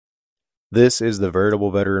This is the Veritable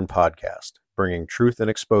Veteran Podcast, bringing truth and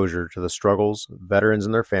exposure to the struggles veterans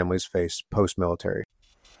and their families face post-military.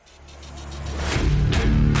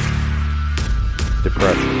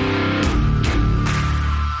 Depression,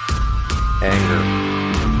 anger,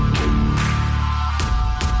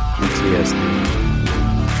 PTSD,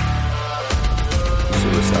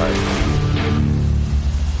 suicide.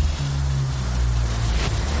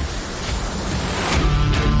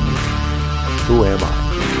 Who am I?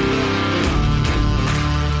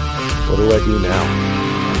 What do I do now?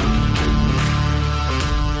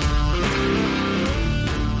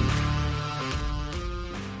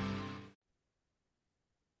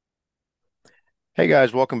 Hey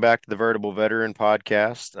guys, welcome back to the Veritable Veteran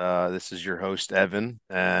Podcast. This is your host, Evan.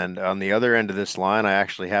 And on the other end of this line, I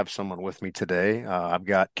actually have someone with me today. I've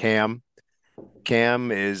got Cam.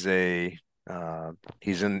 Cam is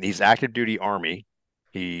he's active duty Army.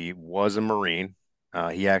 He was a Marine.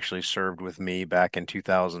 He actually served with me back in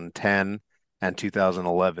 2010 and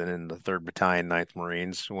 2011 in the 3rd Battalion, 9th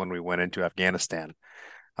Marines when we went into Afghanistan.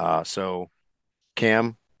 So,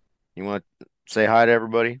 Cam, you want to say hi to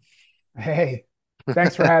everybody? Hey,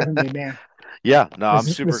 thanks for having me, man. Yeah, no, I'm This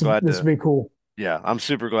is super this glad this to. will be cool. Yeah, I'm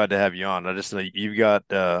super glad to have you on. I just know you've got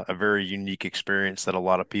a very unique experience that a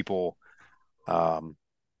lot of people um,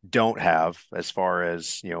 don't have as far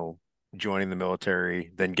as, joining the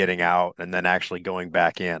military, then getting out, and then actually going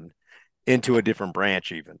back into a different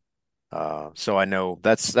branch even. So I know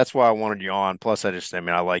that's why I wanted you on. Plus, I mean,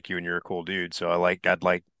 I like you and you're a cool dude. So I like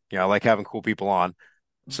having cool people on.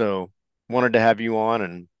 So wanted to have you on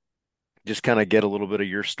and just kind of get a little bit of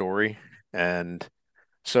your story. And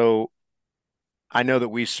so I know that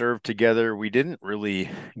we served together. We didn't really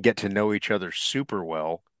get to know each other super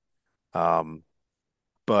well. Um,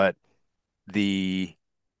 but the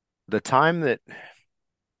the time that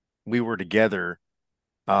we were together,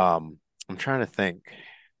 um, I'm trying to think.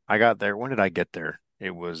 I got there. When did I get there?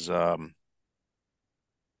 It was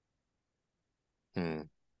hmm,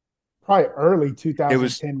 Probably early it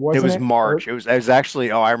was 2010, it wasn't was it? March. Or It was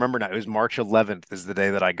actually, oh, I remember now. It was March 11th is the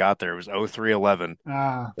day that I got there. It was 0311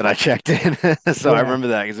 that I checked in. So I yeah, remember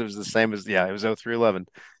that because it was the same as, yeah, it was 0311.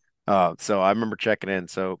 So I remember checking in.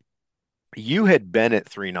 So you had been at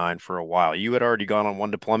 39 for a while. You had already gone on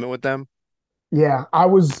one deployment with them. yeah. I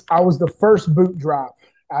was the first boot drop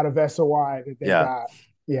out of SOI that they Yeah, got.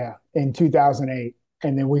 Yeah, in 2008,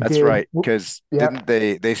 and then we that's did. right. Because didn't Yep.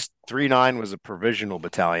 they 39 was a provisional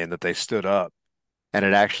battalion that they stood up, and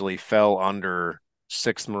it actually fell under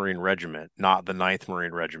 6th Marine Regiment, not the 9th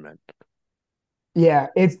Marine Regiment. Yeah,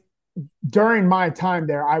 it's during my time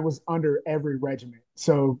there. I was under every regiment,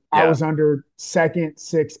 so I Yeah. was under second,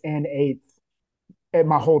 sixth, and eighth at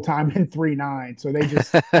my whole time in 39. So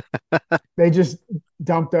they just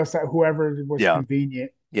dumped us at whoever was Yeah.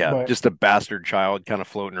 convenient. Yeah. But Just a bastard child kind of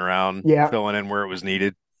floating around, yeah, filling in where it was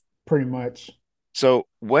needed. pretty much. So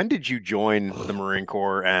when did you join the Marine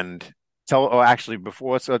Corps and actually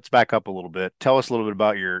before let's back up a little bit. Tell us a little bit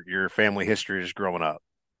about your family history just growing up.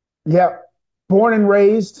 Yeah, born and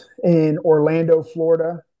raised in Orlando,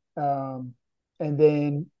 Florida, um, and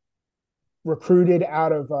then recruited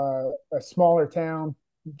out of a smaller town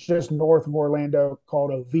just north of Orlando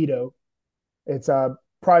called Oviedo. It's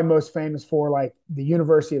probably most famous for like the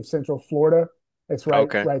University of Central Florida. It's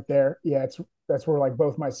Okay. right there. Yeah, it's that's where like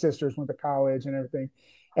both my sisters went to college and everything,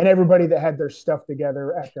 and everybody that had their stuff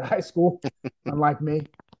together after high school, unlike me.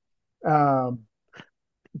 Um,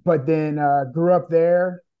 but then grew up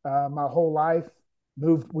there my whole life.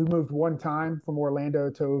 We moved one time from Orlando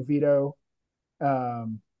to Oviedo.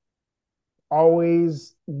 Um,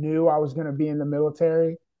 Always knew I was going to be in the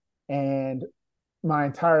military, and my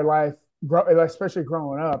entire life, especially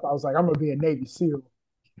growing up, I was like, I'm going to be a Navy SEAL.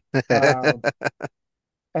 Um,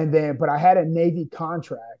 and then, but I had a Navy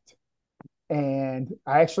contract, and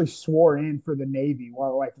I actually swore in for the Navy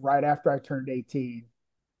while like right after I turned 18,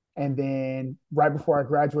 and then right before I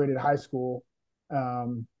graduated high school.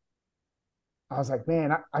 Um, I was like,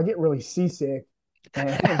 man, I get really seasick,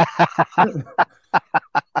 and and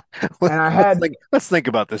I had Let's think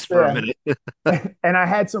about this for a yeah, minute. and I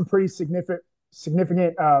had some pretty significant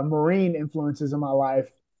Marine influences in my life,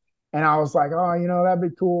 and I was like, oh, that'd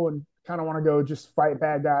be cool, and kind of want to go just fight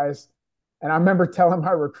bad guys. And I remember telling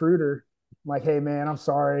my recruiter, I'm like, hey man, I'm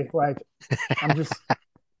sorry, like I'm just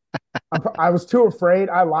I was too afraid.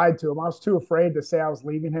 I lied to him. I was too afraid to say I was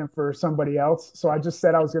leaving him for somebody else, so I just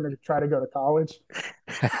said I was going to try to go to college.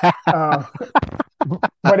 Uh,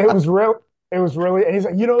 but it was real. It was really. And he's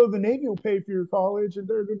like, the Navy will pay for your college, and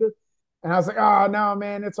and I was like, oh no,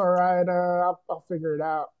 man, it's all right. I'll figure it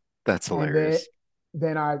out. That's And then hilarious.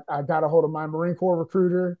 then I got a hold of my Marine Corps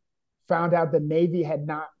recruiter, found out the Navy had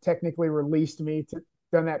not technically released me to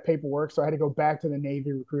done that paperwork, so I had to go back to the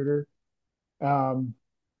Navy recruiter. Um,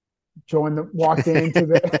 walked into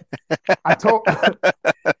the. I told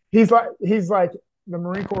he's like the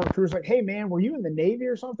Marine Corps recruiter's like, hey man, were you in the Navy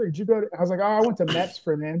or something? Did you go to? I was like, oh, I went to MEPS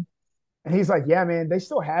for them, and he's like, yeah man, they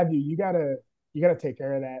still have you. You gotta take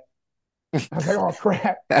care of that. I was like, oh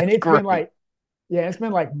crap, and That's it's been great. like, yeah, it's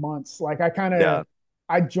been like months. Like Yeah.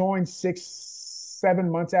 I joined 6, 7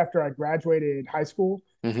 months after I graduated high school.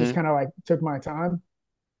 Just Hmm. kind of like took my time,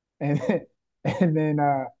 and and then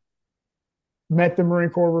met the Marine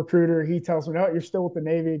Corps recruiter. He tells me, no, you're still with the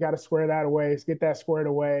Navy. You got to square that away. Let's get that squared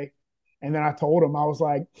away. And then I told him, I was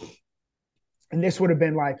like, and this would have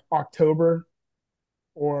been like October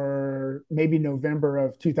or maybe November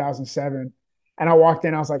of 2007. And I walked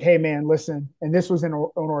in, I was like, hey, man, listen. And this was in an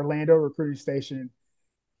Orlando recruiting station.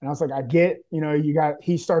 And I was like, I get,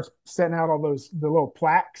 he starts setting out all the little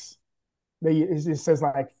plaques. It says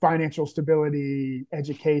like financial stability,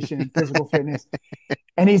 education, physical fitness.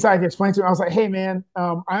 And he's like, explain to me. I was like, hey, man,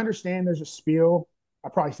 I understand there's a spiel. I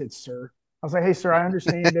probably said, sir. I was like, hey, sir, I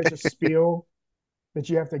understand there's a spiel that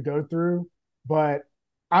you have to go through, but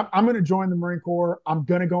I'm going to join the Marine Corps. I'm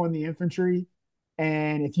going to go in the infantry.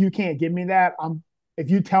 And if you can't give me that, if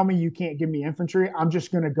you tell me you can't give me infantry, I'm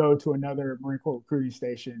just going to go to another Marine Corps recruiting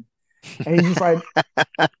station. And he's just like,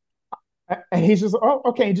 and he's just, oh,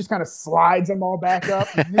 okay. He just kind of slides them all back up.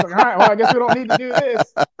 And he's like, all right, well, I guess we don't need to do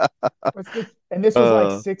this. Let's get, and this was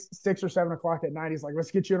like Uh, 6 or 7 o'clock at night. He's like,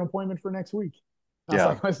 let's get you an appointment for next week. I was yeah.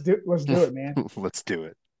 like, let's do it, man. Let's do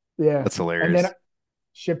it. Yeah. That's And then hilarious.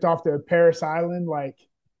 shipped off to Paris Island like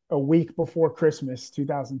a week before Christmas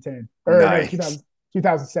 2010 or no Nice.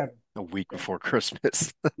 2007. A week before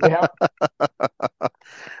Christmas. Yeah.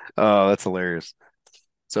 Oh, that's hilarious.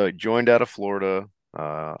 So I joined out of Florida.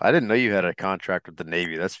 I didn't know you had a contract with the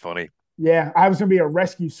Navy. That's funny. Yeah, I was gonna be a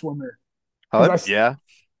rescue swimmer because Yeah.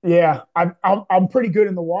 yeah, I'm pretty good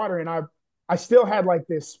in the water, and I still had like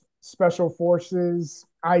this special forces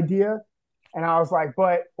idea, and I was like,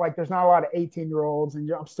 but like, there's not a lot of 18-year-olds, and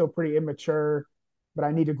I'm still pretty immature, but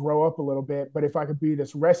I need to grow up a little bit. But if I could be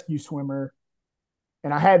this rescue swimmer,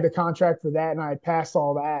 and I had the contract for that, and I had passed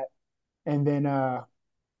all that, and then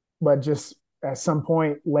but just at some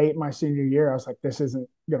point late my senior year, I was like, this isn't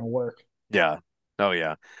gonna work. Yeah. Oh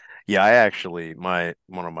yeah. Yeah, I actually the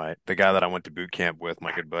guy that I went to boot camp with,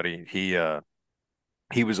 my good buddy,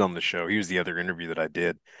 he was on the show. He was the other interview that I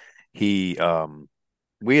did. He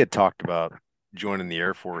we had talked about joining the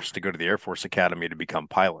Air Force to go to the Air Force Academy to become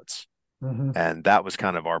pilots. Mm-hmm. And that was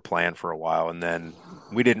kind of our plan for a while. And then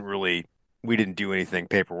we didn't really we didn't do anything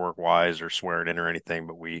paperwork wise or swearing in or anything,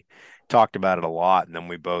 but we talked about it a lot. And then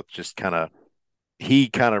we both just kind of he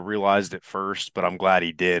kind of realized it first, but I'm glad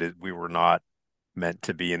he did. We were not meant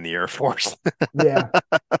to be in the Air Force. Yeah,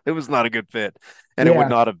 It was not a good fit, and it would yeah,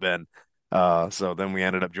 not have been. So then we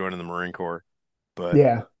ended up joining the Marine Corps. But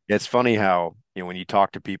yeah, it's funny how, when you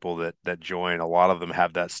talk to people that join, a lot of them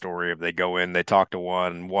have that story of they go in, they talk to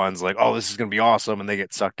one, and one's like, "Oh, this is gonna be awesome," and they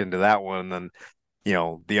get sucked into that one, and then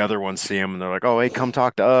the other ones see them and they're like, "Oh, hey, come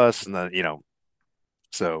talk to us," and then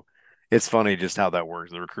so it's funny just how that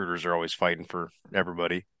works. The recruiters are always fighting for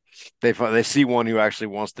everybody. They see one who actually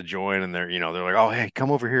wants to join, and they're like, "Oh, hey,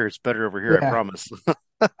 come over here. It's better over here. I yeah, promise."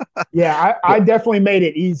 yeah. I But definitely made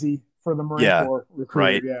it easy for the Marine yeah, Corps recruiter.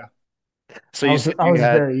 right. Yeah, So I you was said I you was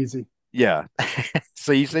had very easy. Yeah.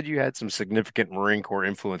 So you said you had some significant Marine Corps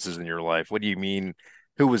influences in your life. What do you mean?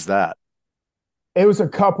 Who was that? It was a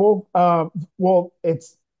couple. Well,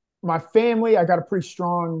 it's my family. I got a pretty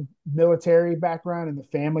strong military background in the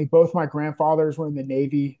family. Both my grandfathers were in the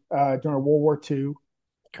Navy during World War II.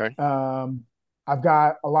 Okay. I've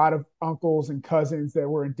got a lot of uncles and cousins that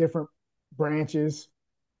were in different branches.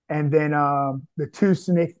 And then the two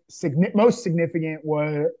most significant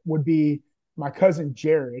would be my cousin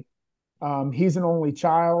Jared. He's an only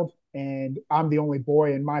child, and I'm the only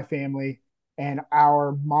boy in my family. And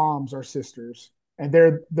our moms are sisters, and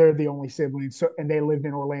they're the only siblings. So, and they lived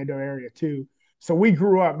in Orlando area too. So we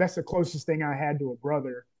grew up. That's the closest thing I had to a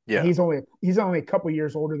brother, and Yeah. he's only a couple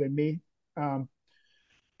years older than me.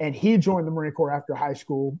 And he joined the Marine Corps after high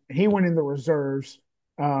school, and he went in the reserves,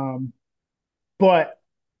 um, but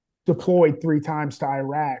deployed 3 times to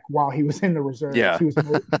Iraq while he was in the reserves. Yeah.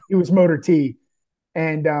 He was motor T,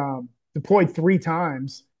 and deployed 3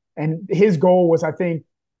 times. And his goal was, I think,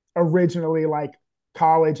 originally like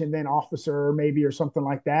college and then officer maybe or something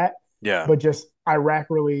like that. Yeah. But just Iraq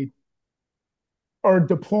really, or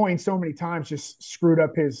deploying so many times, just screwed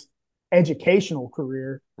up his educational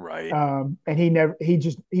career. Right. And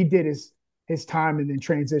he did his time and then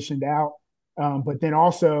transitioned out. But then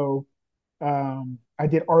also I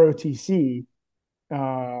did ROTC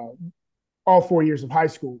all 4 years of high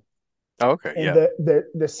school, Okay, and yeah.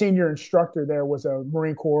 the senior instructor there was a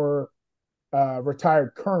Marine Corps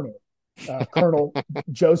retired colonel, Colonel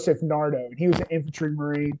Joseph Nardo, and he was an infantry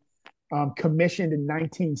marine, commissioned in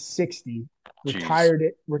 1960,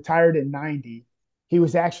 Jeez. retired in 90. He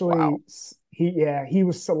was Wow. actually he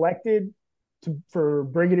was selected for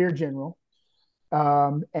brigadier general,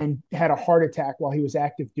 and had a heart attack while he was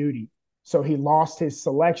active duty. So he lost his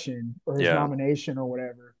selection or his Yeah. nomination or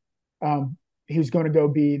whatever. He was going to go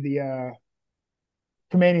be the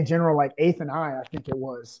commanding general, like Eighth and I think it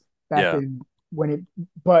was back Yeah. in when it.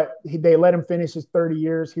 But they let him finish his 30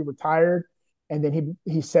 years. He retired, and then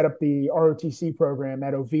he set up the ROTC program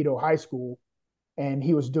at Oviedo High School, and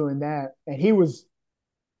he was doing that, and he was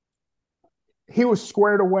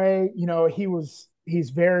squared away. He's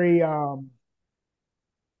very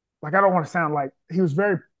like, I don't want to sound like he's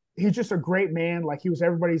just a great man. Like, he was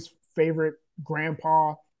everybody's favorite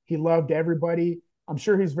grandpa. He loved everybody. I'm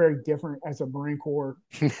sure he's very different as a Marine Corps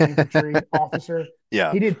infantry officer.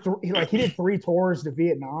 Yeah. He did 3 tours to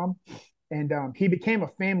Vietnam, and he became a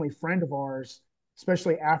family friend of ours,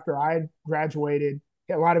 especially after I graduated.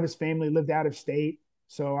 A lot of his family lived out of state,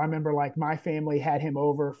 so I remember, like, my family had him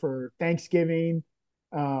over for Thanksgiving.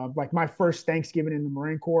 Like, my first Thanksgiving in the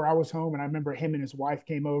Marine Corps, I was home, and I remember him and his wife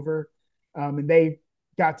came over, and they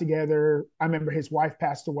got together. I remember his wife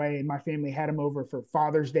passed away, and my family had him over for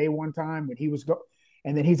Father's Day one time when he was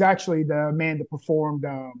and then he's actually the man that performed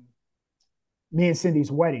me and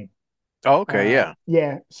Cindy's wedding. Oh, okay, yeah.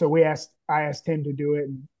 Yeah, so I asked him to do it,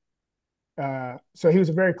 and so he was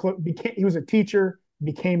a very close. He was a teacher,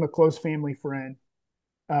 became a close family friend,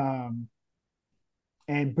 um,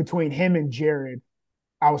 and between him and Jared,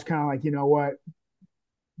 I was kind of like, you know what,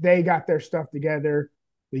 they got their stuff together.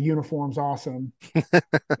 The uniform's awesome,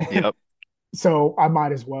 Yep. so I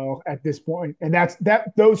might as well at this point. And that's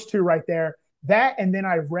that. Those two right there. That, and then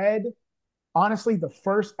I read, honestly, the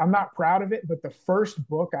first. I'm not proud of it, but the first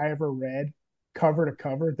book I ever read, cover to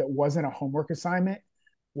cover, that wasn't a homework assignment,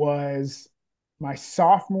 was my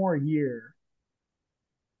sophomore year,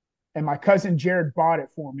 and my cousin Jared bought it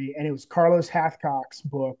for me, and it was Carlos Hathcock's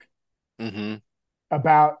book Hmm.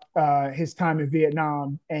 about his time in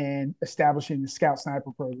Vietnam and establishing the Scout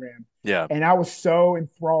Sniper program. Yeah. And I was so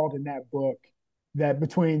enthralled in that book that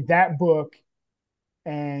between that book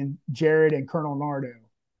and Jared and Colonel Nardo,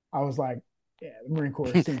 I was like, yeah, the Marine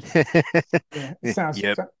Corps seems, yeah, it sounds,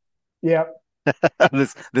 Yep. yeah,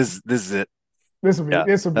 This is it. Yeah.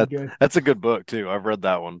 this will be That good. that's a good book too. I've read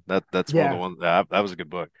that one. That's one of the Yeah, ones that was a good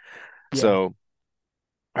book. yeah. So,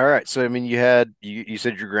 all right. So, I mean, you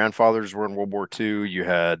said your grandfathers were in World War II. You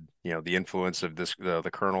had, the influence of the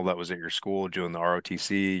colonel that was at your school doing the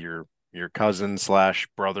ROTC. Your cousin slash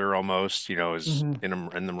brother almost, is Hmm.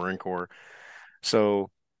 in the Marine Corps. So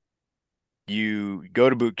you go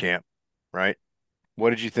to boot camp, right? What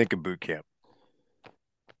did you think of boot camp?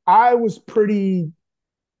 I was pretty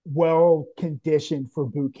well conditioned for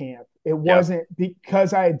boot camp. It Yeah. wasn't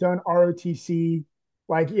because I had done ROTC,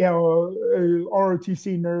 like, yeah,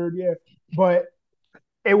 ROTC nerd, yeah, but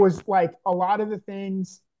it was like a lot of the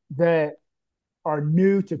things that are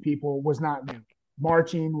new to people was not new.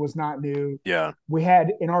 Marching was not new. Yeah. We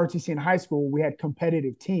had in ROTC in high school, we had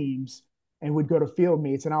competitive teams, and we'd go to field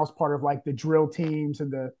meets, and I was part of, like, the drill teams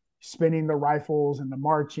and the spinning the rifles and the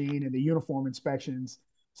marching and the uniform inspections.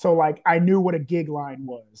 So, like, I knew what a gig line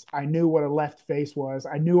was. I knew what a left face was.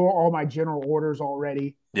 I knew all my general orders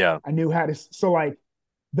already. Yeah. I knew how to, so, like,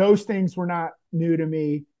 those things were not new to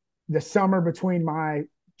me. The summer between my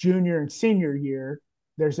junior and senior year,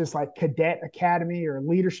 there's this, like, cadet academy or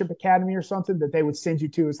leadership academy or something that they would send you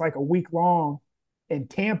to. It's like a week long in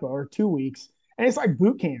Tampa, or 2 weeks, and it's like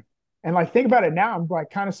boot camp. And, like, think about it now, I'm, like,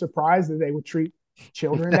 kind of surprised that they would treat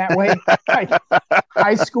children that way. Like,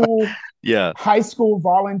 high school Yeah. high school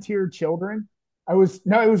volunteer children. I was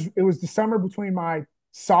no, it was the summer between my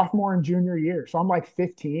sophomore and junior year. So I'm like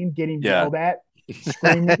 15, getting Yeah. yelled at,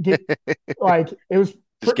 screaming, like, it was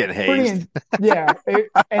Just getting pretty, hazed. yeah,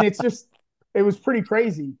 and it was pretty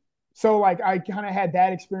crazy. So, like, I kind of had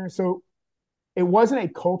that experience. So it wasn't a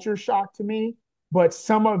culture shock to me, but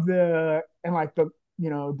some of the, and, like, the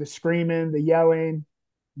screaming, the yelling,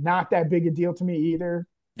 not that big a deal to me either.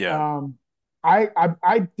 Yeah. Um,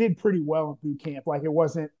 I did pretty well in boot camp. Like, it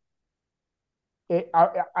wasn't it.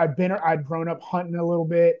 I'd grown up hunting a little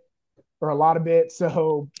bit, or a lot of bit,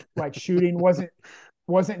 so, like, shooting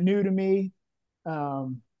wasn't new to me.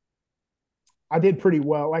 Um, I did pretty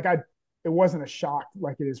well. Like, it wasn't a shock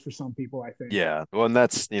like it is for some people, I think. Yeah. Well, and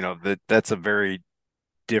that's a very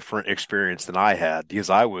different experience than I had because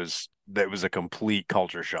I was that was a complete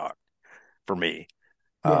culture shock for me.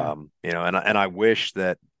 Yeah. And I wish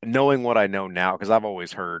that knowing what I know now, because I've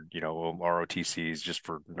always heard, ROTC is just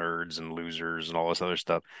for nerds and losers and all this other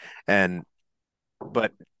stuff. And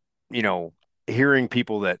but you know, hearing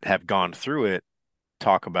people that have gone through it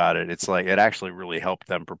talk about it, it's like it actually really helped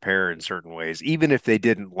them prepare in certain ways, even if they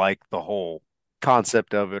didn't like the whole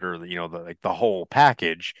concept of it or the whole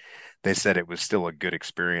package. They said it was still a good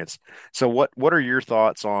experience. So what are your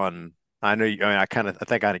thoughts on? I mean, I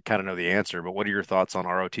think I kind of know the answer, but what are your thoughts on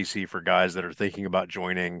ROTC for guys that are thinking about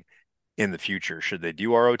joining in the future? Should they do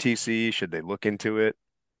ROTC? Should they look into it?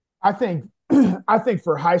 I think I think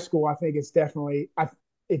for high school, I think it's definitely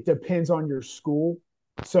it depends on your school.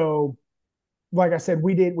 So, like I said,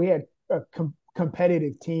 we had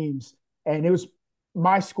competitive teams, and it was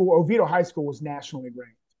my school. Oviedo High School was nationally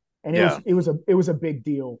ranked, and Yeah. it was a big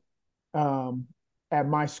deal um, at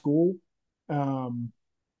my school. Um,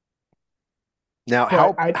 Now,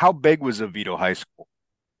 but how big was Oviedo High School?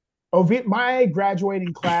 My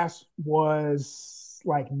graduating class was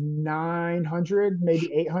like 900,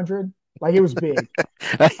 maybe 800. Like it was big.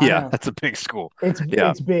 I Yeah, know that's a big school.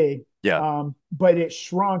 Yeah, it's big. yeah. But it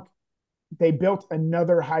shrunk. They built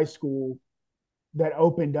another high school that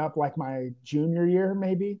opened up like my junior year,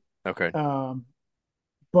 maybe. Okay. Um,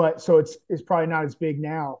 but so it's probably not as big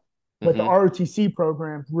now. But the Hmm. ROTC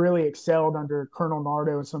program really excelled under Colonel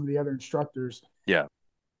Nardo and some of the other instructors. Yeah.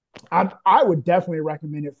 I would definitely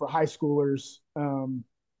recommend it for high schoolers. And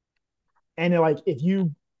like if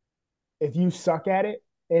you suck at it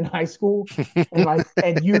in high school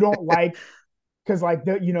and you don't like because like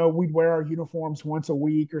we'd wear our uniforms once a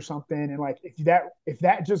week or something, and like if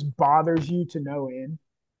that just bothers you to no end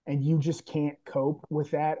and you just can't cope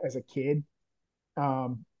with that as a kid,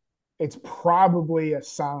 um, it's probably a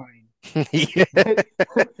sign. Yeah.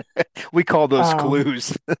 We call those um,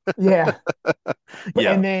 clues. yeah, but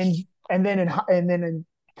Yeah. and then in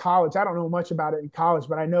college, I don't know much about it in college,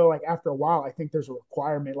 but I know like after a while, I think there's a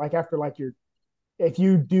requirement. Like after like your if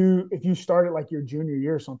you start at like your junior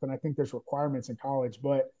year or something, I think there's requirements in college.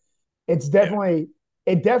 But it's Yeah. definitely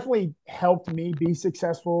it definitely helped me be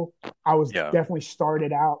successful. I was Yeah. definitely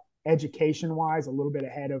started out education wise a little bit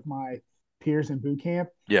ahead of my peers in boot camp,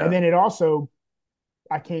 and Yeah. then it also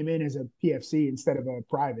I came in as a PFC instead of a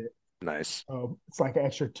private. Nice. It's like an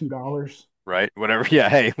extra $2. Right. Whatever. Yeah.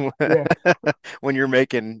 Hey, Yeah, when you're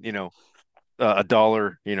making, a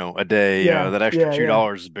dollar, a day, yeah, that extra yeah, yeah,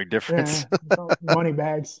 $2 is a big yeah. difference. So money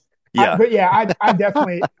bags. Yeah. But yeah, I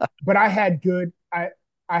definitely. But I had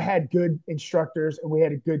good instructors, and we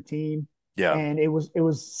had a good team, Yeah. and it was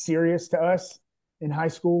serious to us in high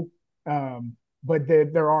school. But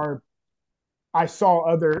there are I saw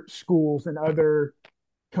other schools and other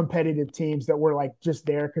competitive teams that were like just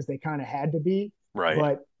there because they kind of had to be, Right.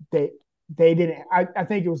 but they didn't. I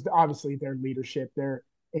think it was obviously their leadership, their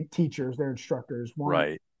teachers, their instructors wanted.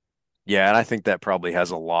 Right. Yeah. And I think that probably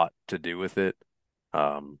has a lot to do with it.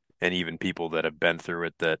 And even people that have been through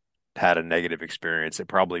it that had a negative experience, it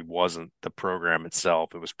probably wasn't the program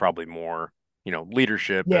itself. It was probably more,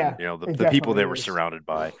 leadership and, Yeah, it the people definitely they were is. surrounded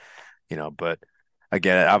by, but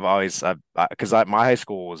again, because my high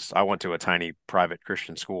school I went to a tiny private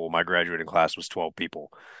Christian school. My graduating class was 12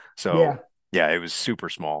 people. So Yeah, yeah, it was super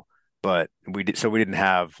small, but we didn't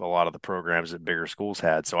have a lot of the programs that bigger schools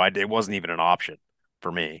had. So it wasn't even an option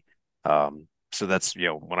for me. So that's,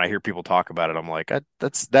 when I hear people talk about it, I'm like,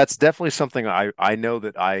 that's definitely something I know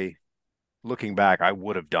that looking back, I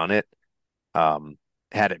would have done it, um,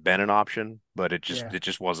 had it been an option, but yeah, it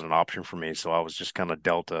just wasn't an option for me. So I was just kind of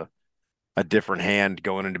dealt a different hand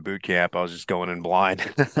going into boot camp. I was just going in blind.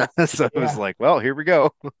 So it was yeah. like, well, here we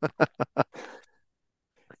go.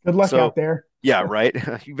 Good luck So out there. yeah, right.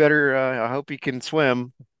 You better, I hope you can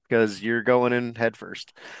swim because you're going in head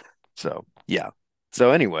first. So yeah.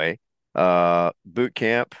 So anyway, boot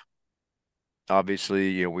camp.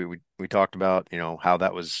 Obviously, we talked about, how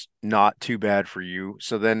that was not too bad for you.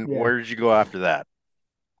 So then Yeah. where did you go after that?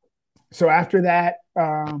 So after that,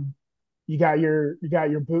 you got your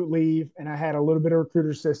boot leave, and I had a little bit of recruiter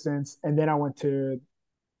assistance, and then I went to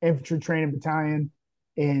infantry training battalion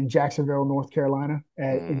in Jacksonville, North Carolina,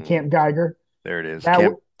 in Mm, Camp Geiger. there it is. That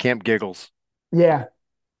Camp Giggles. yeah,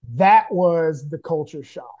 that was the culture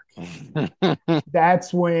shock.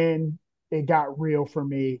 That's when it got real for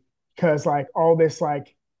me because like all this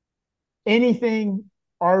like anything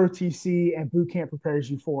ROTC and boot camp prepares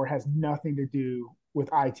you for has nothing to do with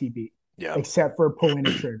ITB Yeah. except for pulling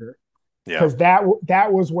a trigger. Yeah. Because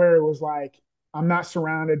that was where it was like I'm not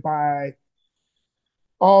surrounded by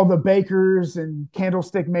all the bakers and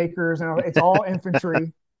candlestick makers, and it's all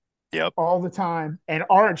infantry. Yep. all the time, and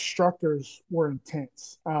our instructors were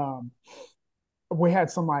intense. We had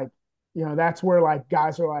some like, that's where like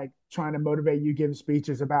guys are like trying to motivate you, giving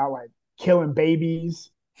speeches about like killing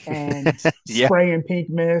babies and Yeah. spraying pink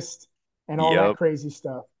mist and all that Yep. crazy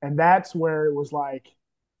stuff. And that's where it was like,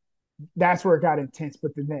 that's where it got intense.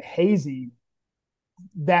 But then the hazing,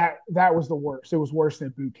 that was the worst. It was worse than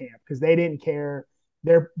boot camp because they didn't care.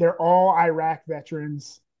 They're all Iraq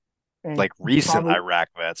veterans and Like recent probably, Iraq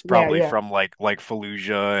vets, yeah, probably yeah. from like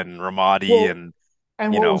Fallujah and Ramadi Well, and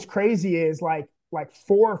and you what know, was crazy is like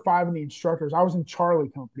 4 or 5 of the instructors. I was in Charlie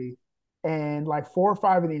Company, and like 4 or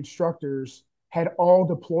 5 of the instructors had all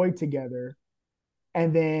deployed together,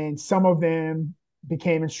 and then some of them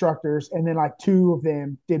became instructors, and then like 2 of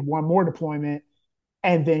them did one more deployment,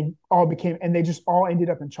 and then all became, and they just all ended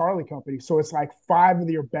up in Charlie Company. So it's like 5 of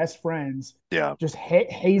your best friends yeah. just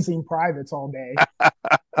hazing privates all day.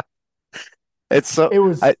 It's so It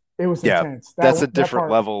was I it was yeah, intense. that's a That different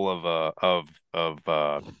part, level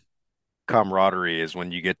of camaraderie is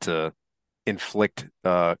when you get to inflict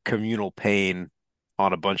communal pain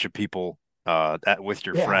on a bunch of people with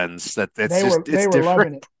your yeah. friends. That it's They just were it's they were different.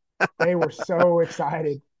 loving it. They were so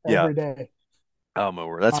excited Yeah. every day.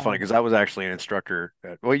 That's funny Um, because I was actually an instructor.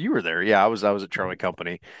 Well, you were there. Yeah, I was at Charlie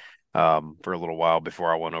Company for a little while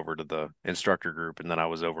before I went over to the instructor group, and then I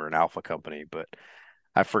was over in Alpha Company. But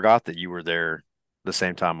I forgot that you were there the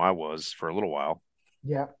same time I was for a little while.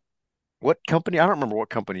 yeah, What company? I don't remember what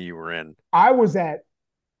company you were in. I was at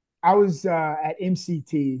I was at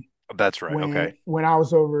MCT That's right. Okay. when I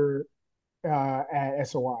was over at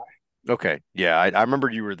SOI. Okay. Yeah, I remember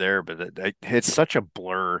you were there, but it's such a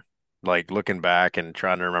blur, like looking back and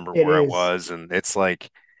trying to remember It where I is, was, and it's like,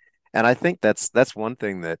 and I think that's one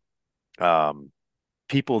thing that um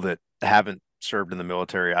people that haven't served in the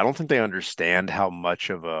military, I don't think they understand how much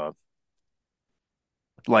of a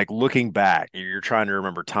like looking back, you're trying to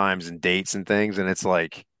remember times and dates and things, and it's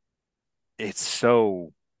like it's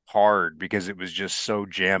so hard because it was just so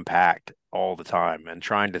jam-packed all the time, and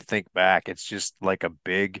trying to think back, it's just like a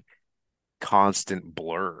big constant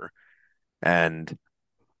blur. And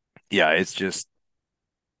yeah, it's just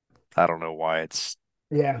I don't know why it's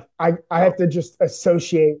yeah. I oh have to just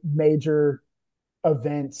associate major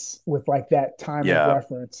events with like that time of yeah,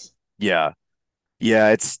 reference. yeah, yeah,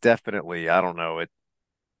 it's definitely I don't know, it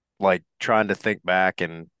like trying to think back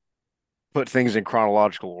and put things in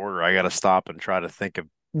chronological order. I got to stop and try to think of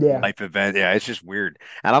Yeah, life event. Yeah, it's just weird.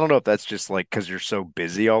 And I don't know if that's just like because you're so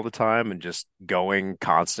busy all the time and just going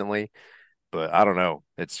constantly, but I don't know.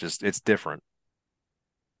 It's just it's different.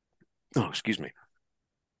 Oh, excuse me.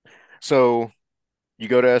 So you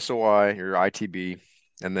go to SOI, your ITB,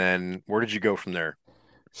 and then where did you go from there?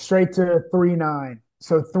 straight to 3-9.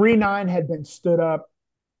 So 3-9 had been stood up.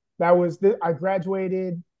 I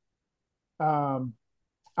graduated. Um,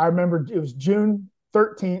 I remember it was June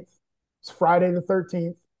 13th. It's Friday the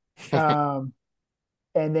 13th. Um,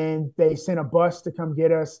 and then they sent a bus to come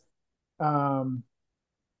get us. Um,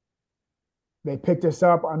 they picked us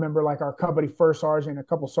up. I remember like our company first sergeant, a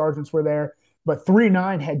couple sergeants were there, but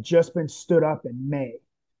 3-9 had just been stood up in May.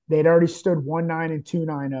 They'd already stood 1-9 and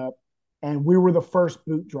 2-9 up, and we were the first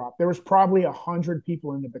boot drop. There was probably 100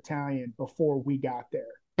 people in the battalion before we got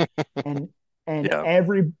there, and Yeah.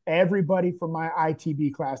 everybody from my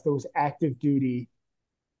ITB class that was active duty,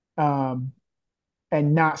 um,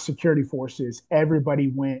 and not security forces, everybody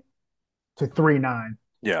went to 3-9.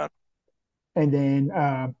 Yeah. And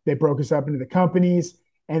then they broke us up into the companies.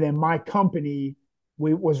 And then my company,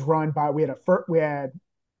 we was run by we had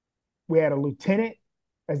a lieutenant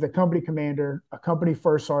as the company commander, a company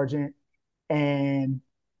first sergeant, and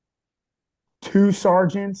 2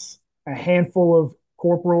 sergeants, a handful of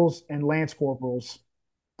corporals and lance corporals,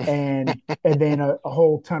 and then a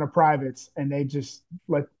whole ton of privates. And they just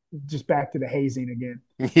back to the hazing again.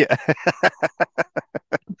 Yeah.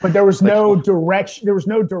 But there was Like, no direction. There was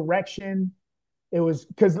no direction. It was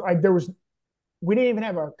because like we didn't even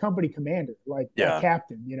have a company commander, like a yeah,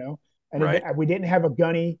 captain, and right. we didn't have a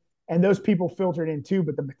gunny, and those people filtered in too.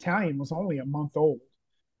 But the battalion was only a month old,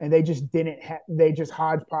 and they just didn't have. They just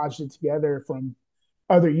hodgepodged it together from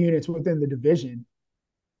other units within the division,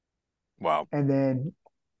 Wow. and then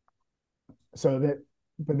so that,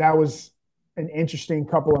 but that was an interesting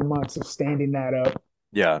couple of months of standing that up,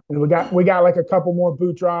 Yeah. and we got like a couple more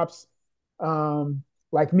boot drops.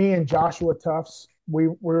 Like me and Joshua Tufts, we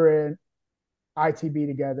were in ITB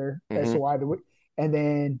together, Hmm. SOI, and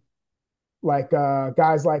then like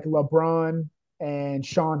guys like LeBron and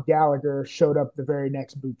Sean Gallagher showed up the very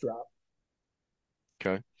next boot drop.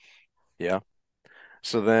 Okay. Yeah.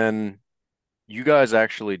 So then you guys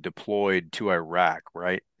actually deployed to Iraq,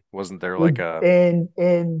 right? Wasn't there We like a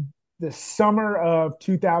in the summer of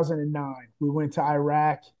 2009, we went to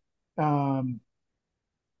Iraq. Um,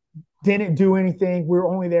 didn't do anything. We were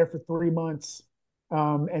only there for 3 months,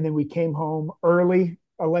 and then we came home early.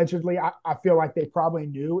 Allegedly, I feel like they probably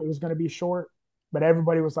knew it was going to be short, but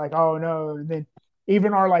everybody was like, "Oh no!" And then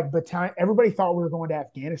even our like battalion, everybody thought we were going to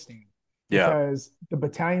Afghanistan yeah, because the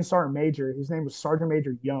battalion sergeant major, his name was Sergeant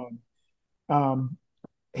Major Young. Um,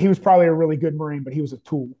 he was probably a really good Marine, but he was a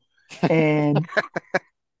tool. And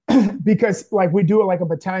because like we do it like a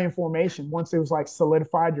battalion formation. Once it was like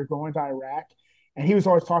solidified, you're going to Iraq. And he was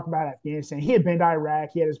always talking about Afghanistan. He had been to Iraq.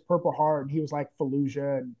 He had his Purple Heart, and he was like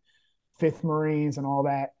Fallujah and Fifth Marines and all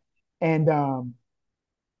that. And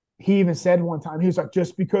he even said one time, he was like,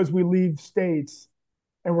 just because we leave states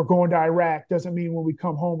and we're going to Iraq doesn't mean when we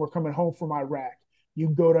come home, we're coming home from Iraq. You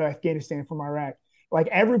can go to Afghanistan from Iraq. Like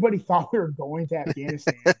everybody thought we were going to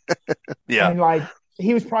Afghanistan. yeah, And like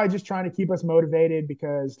he was probably just trying to keep us motivated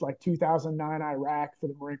because like 2009 Iraq for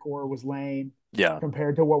the Marine Corps was lame yeah,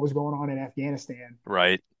 compared to what was going on in Afghanistan.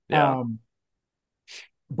 right, yeah, Um,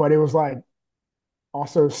 but it was like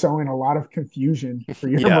also sowing a lot of confusion for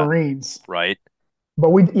your yeah, Marines. right, But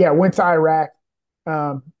we went to Iraq.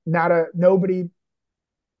 Not a nobody.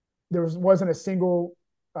 There wasn't a single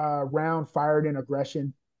round fired in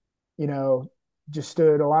aggression. You know, just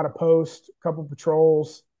stood a lot of posts, a couple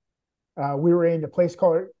patrols. We were in a place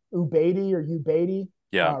called Ubaidi or Ubaidi,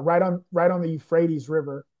 yeah, right on the Euphrates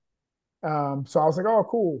River. So I was like, oh,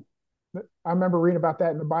 cool. I remember reading about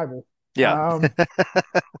that in the Bible. yeah. Um,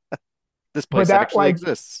 This but place that actually like,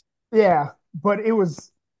 exists. yeah, but it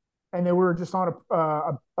was, and then we were just on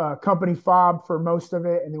a company fob for most of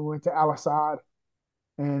it, and then we went to Al Assad,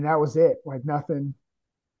 and that was it. Like nothing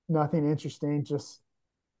interesting. Just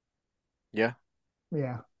Yeah,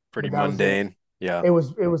 yeah, pretty but that was it. mundane. Yeah, It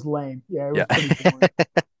was lame. Yeah, it yeah. was pretty boring.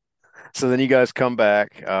 So then you guys come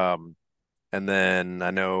back, and then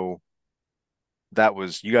I know that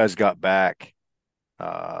was you guys got back.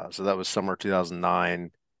 So that was summer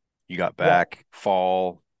 2009. You got Yeah, back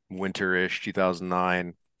fall, winterish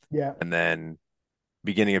 2009, yeah, and then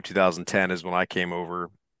beginning of 2010 is when I came over,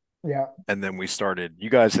 yeah, and then we started. You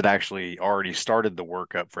guys had actually already started the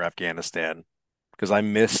workup for Afghanistan because I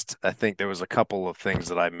missed. I think there was a couple of things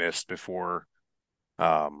that I missed before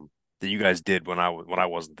that you guys did when I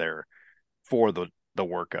wasn't there for the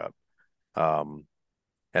workup. Um,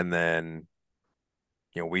 and then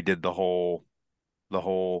we did the whole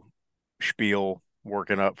spiel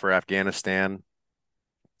working up for Afghanistan,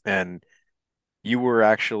 and you were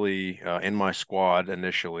actually in my squad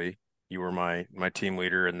initially. You were my team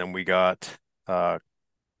leader, and then we got uh,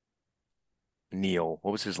 Neil.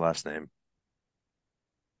 What was his last name?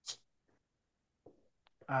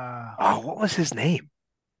 uh, Oh, what was his name?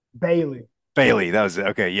 Bailey. Bailey. That was it.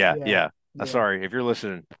 Okay. Yeah. Yeah, Yeah. yeah, Sorry if you're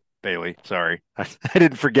listening, Bailey. Sorry. I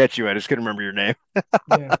didn't forget you. I just couldn't remember your name.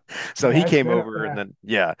 yeah, So he yeah. It's came been over and yeah, then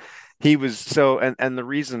yeah, he was so and the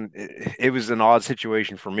reason it was an odd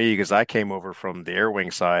situation for me because I came over from the air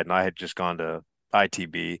wing side and I had just gone to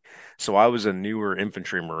ITB. So I was a newer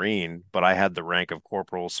infantry marine, but I had the rank of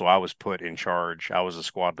corporal, so I was put in charge. I was a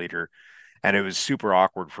squad leader. And it was super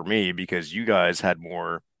awkward for me because you guys had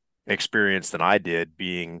more experience than I did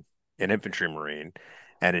being an infantry marine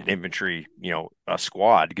and an infantry, a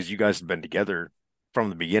squad because you guys had been together from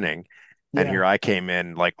the beginning. And yeah. here I came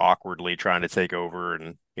in like awkwardly trying to take over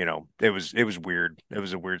and it was weird. It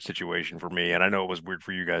was a weird situation for me and I know it was weird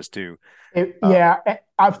for you guys too. Um, Yeah,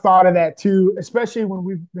 I've thought of that too, especially when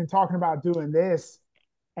we've been talking about doing this,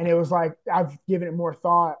 and it was like I've given it more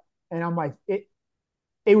thought, and I'm like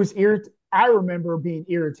it was I remember being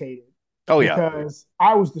irritated oh yeah. because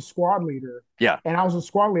I was the squad leader, Yeah. and I was a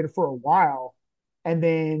squad leader for a while, and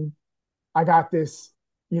then I got this,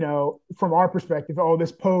 from our perspective, oh,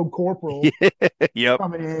 this Pogue corporal Yep.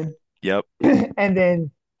 coming Yep. in, and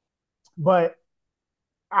then, but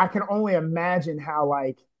I can only imagine how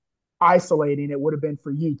like isolating it would have been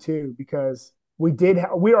for you too, because we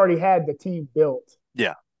already had the team built,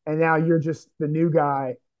 Yeah. and now you're just the new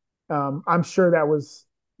guy. I'm sure that was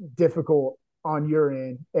difficult on your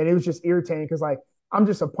end, and it was just irritating because like I'm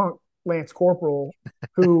just a punk Lance Corporal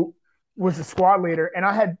who was a squad leader, and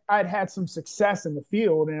I'd had some success in the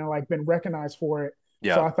field and like been recognized for it. So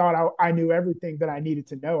Yeah. I thought I knew everything that I needed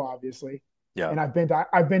to know, obviously, Yeah. and I've been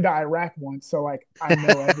to Iraq once, so like I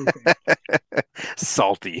know everything.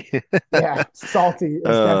 Salty. Yeah, salty is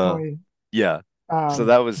Uh definitely. yeah. So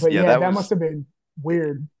But yeah, that must have been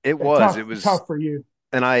weird. it was it Tough, was tough for you.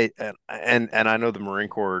 and I know the Marine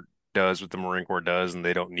Corps does what the Marine Corps does, and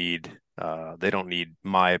they don't need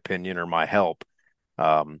my opinion or my help.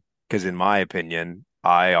 Because in my opinion,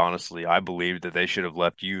 I honestly, I believed that they should have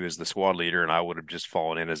left you as the squad leader and I would have just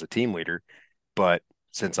fallen in as a team leader. But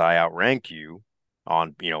since I outrank you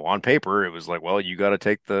on, on paper, it was like, well, you got to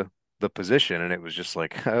take the position. And it was just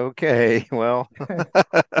like, okay, well,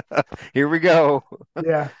 here we go.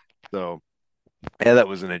 Yeah, So yeah, that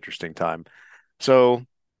was an interesting time. So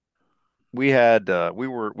we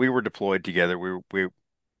were deployed together.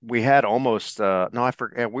 We had almost no, I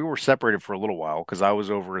forget, we were separated for a little while because I was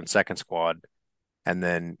over in second squad and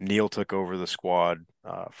then Neil took over the squad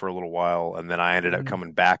for a little while, and then I ended up hmm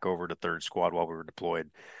coming back over to third squad while we were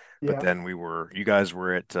deployed. But yeah. then you guys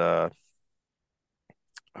were at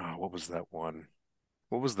what was that one?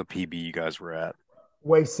 What was the PB you guys were at?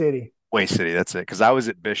 Way City. Way City, that's it. Because I was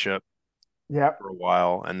at Bishop Yep. for a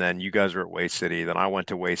while, and then you guys were at Way City. Then I went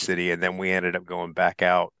to Way City, and then we ended up going back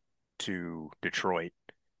out to Detroit,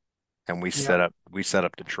 and Yep. we set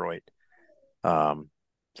up Detroit. Um,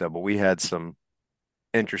 but we had some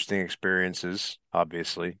interesting experiences,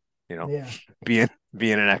 obviously. You know, Yeah. being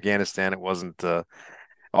being in Afghanistan, it wasn't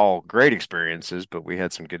all great experiences, but we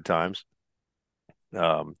had some good times.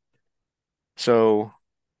 Um, so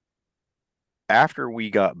after we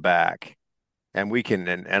got back, and we can,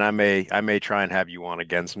 and I may try and have you on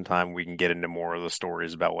again sometime. We can get into more of the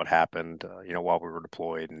stories about what happened, while we were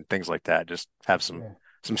deployed and things like that. Just have Yeah.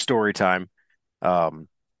 some story time. Um,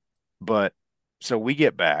 but so we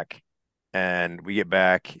get back, and we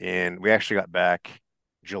actually got back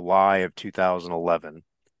July of 2011.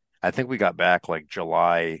 I think we got back like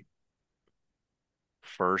July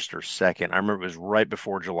 1st or 2nd. I remember it was right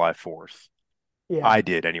before July 4th. Yeah. I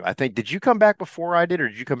did anyway. I think, did you come back before I did, or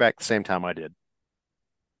did you come back the same time I did?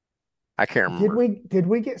 I can't Did remember.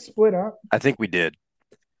 we get split up? I think we did.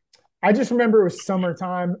 I just remember it was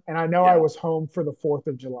summertime, and I know I Yeah. was home for the 4th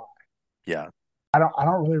of July. Yeah. I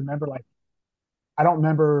don't really remember I don't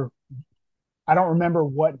remember I don't remember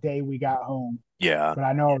what day we got home, Yeah. but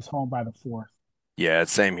I know I was home by the 4th. Yeah.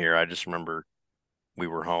 It's same here. I just remember we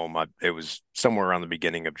were home. It was somewhere around the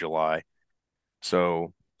beginning of July.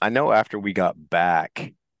 So I know after we got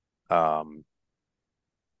back, um,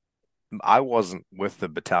 I wasn't with the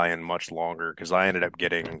battalion much longer because I ended up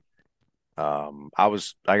getting,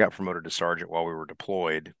 I got promoted to sergeant while we were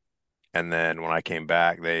deployed. And then when I came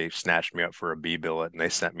back, they snatched me up for a B billet and they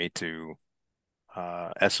sent me to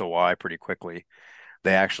SOI pretty quickly.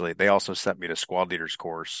 They also sent me to squad leaders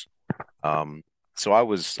course. Um, so I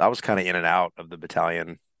was kind of in and out of the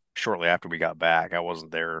battalion shortly after we got back. I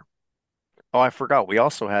wasn't there. Oh, I forgot. We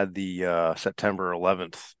also had the September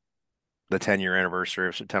 11th, the 10-year anniversary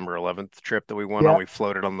of September 11th trip that we went on. Yeah, We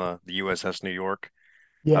floated on the USS New York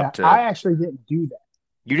up yeah. to. I actually didn't do that.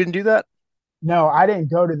 You didn't do that? No, I didn't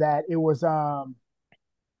go to that. It was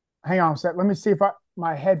hang on a sec. Let me see if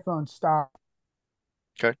my headphones stop.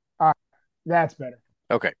 Okay. That's better.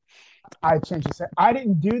 Okay. I changed the set. I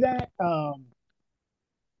didn't do that.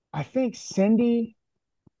 I think Cindy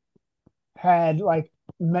had like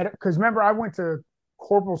met because remember I went to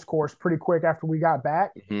corporal's course pretty quick after we got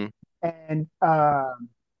back Hmm. and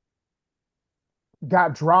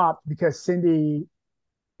got dropped because Cindy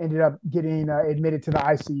ended up getting admitted to the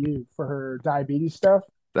ICU for her diabetes stuff,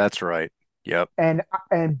 That's right. Yep. and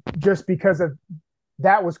just because of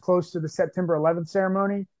that was close to the September 11th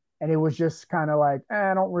ceremony, and it was just kind of like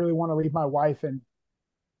I don't really want to leave my wife and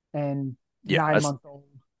Yeah. 9 month old.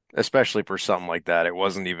 Especially for something like that. It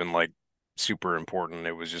wasn't even like super important.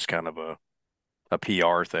 It was just kind of a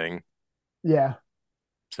PR thing. Yeah,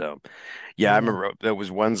 So, yeah, I yeah, remember there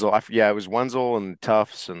was Wenzel. Yeah, it was Wenzel and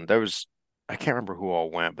Tufts, and I can't remember who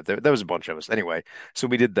all went, but there was a bunch of us. Anyway, so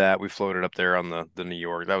we did that. We floated up there on the New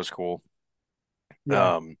York. That was cool.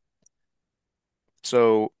 yeah, Um,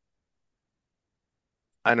 so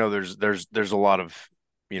I know there's a lot of,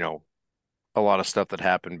 you know, a lot of stuff that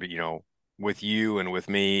happened, but with you and with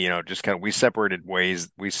me, just kind of we separated ways.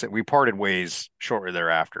 We parted ways shortly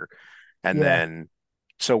thereafter. And yeah. then,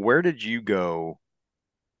 so where did you go?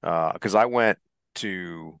 Because I went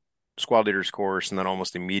to squad leaders course and then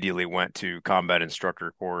almost immediately went to combat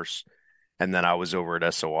instructor course. And then I was over at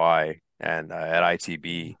SOI and at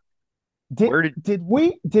ITB. Did Where did, did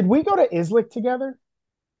we go to Islick together?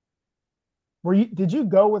 Did you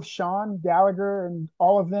go with Sean Gallagher and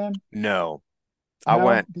all of them? no,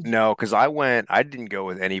 No, did you? no, because I didn't go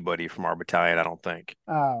with anybody from our battalion, I don't think.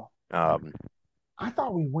 Oh, Um, I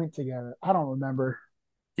thought we went together. I don't remember.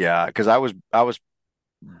 yeah, because I was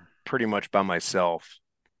pretty much by myself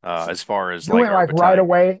as far as You like went our battalion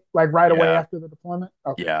goes. like right away Yeah, after the deployment.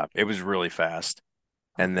 Okay, yeah, it was really fast.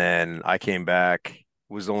 And okay. then I came back,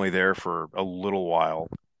 was only there for a little while.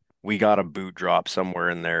 We got a boot drop somewhere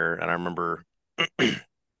in there, and I remember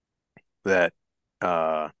that.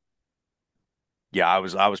 uh, yeah, I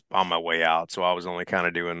was on my way out, so I was only kind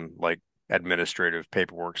of doing like administrative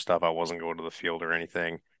paperwork stuff. I wasn't going to the field or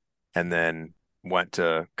anything, and then went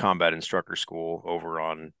to combat instructor school over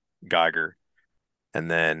on Geiger. And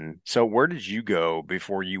then, so where did you go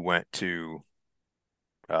before you went to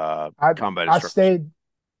I combat I instructors?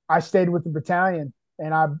 stayed with the battalion,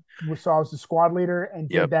 and I was the squad leader and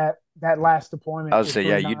did Yep. that last I deployment was with say,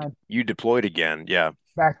 yeah, three you nine you deployed again. Yeah.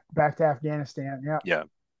 back to Afghanistan. Yeah, Yeah.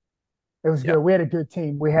 it was Yeah. good. We had a good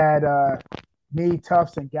team. We had me,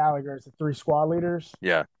 Tufts, and Gallagher as the three squad leaders.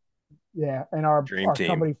 Yeah. Yeah, and Dream our team.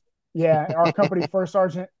 company, yeah, our company first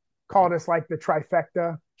sergeant called us like the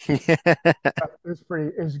trifecta.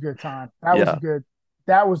 It was a good time. Yeah.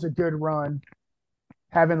 That was a good run.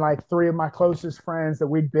 Having like three of my closest friends that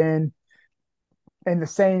we'd been in the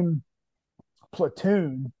same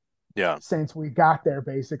platoon Yeah. since we got there.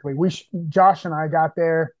 Basically, Josh and I got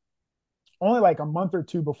there only like a month or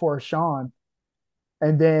two before Sean,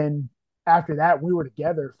 and then after that, we were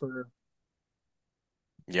together for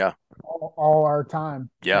Yeah. all our time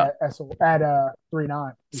Yeah. at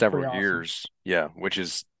 3-9. It was pretty Several awesome years. Yeah. Which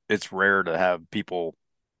is, it's rare to have people,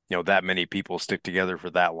 that many people stick together for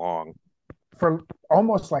that long. for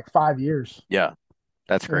almost like 5 years. Yeah.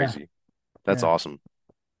 That's Yeah, crazy. That's yeah, awesome.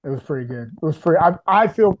 it was pretty good. It was pretty. I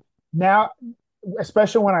feel now,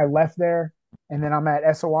 especially when I left there, and then I'm at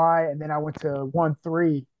SOI, and then I went to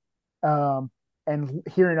 1-3, and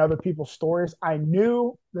hearing other people's stories, I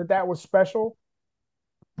knew that that was special,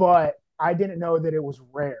 but I didn't know that it was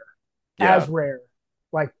rare, Yeah. as rare.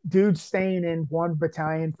 Like dudes staying in one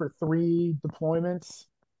battalion for three deployments,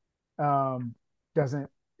 um, doesn't.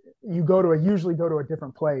 You go to usually go to a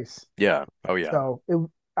different place. Yeah. Oh yeah. So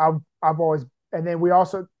I've always, and then we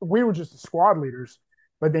were just the squad leaders,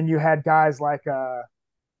 but then you had guys like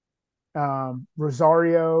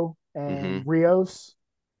Rosario Hmm. and Rios,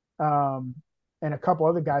 um, and a couple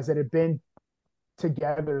other guys that had been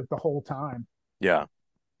together the whole time. Yeah.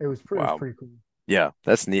 It was Wow. pretty cool. Yeah,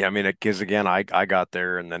 that's neat. I mean, because again, I got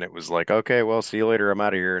there and then it was like, okay, well, see you later. I'm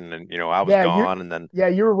out of here. And then, I was Yeah, gone. And then,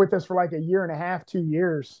 you were with us for like a year and a half, 2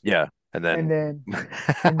 years, yeah. And and then,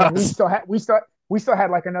 then I was, we still had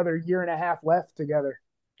like another year and a half left together.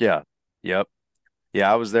 yeah. Yep.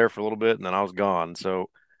 Yeah. I was there for a little bit and then I was gone. So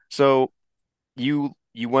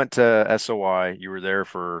you went to SOI. You were there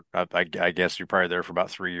for, I guess you're probably there for about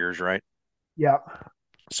 3 years, right? Yeah,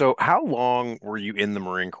 So how long were you in the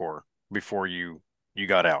Marine Corps before you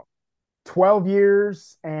got out? 12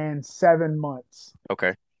 years and 7 months.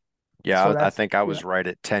 Okay. Yeah, So I that's think I yeah, was right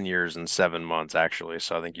at 10 years and 7 months actually.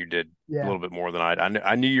 So I think you did a yeah. little bit more than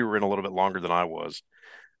I knew you were in a little bit longer than I was.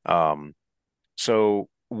 Um, so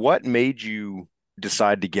what made you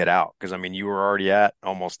decide to get out? Because I mean, you were already at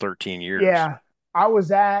almost 13 years. Yeah, I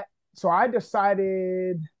was at, so I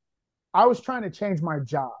decided I was trying to change my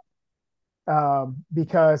job,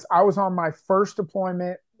 because I was on my first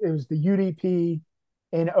deployment. It was the UDP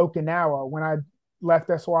in Okinawa when I left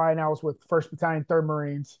SY, and I was with 1st Battalion, 3rd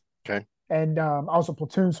Marines. Okay. And I was a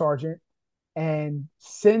platoon sergeant. And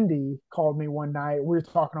Cindy called me one night. We were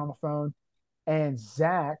talking on the phone, and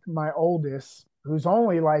Zach, my oldest, who's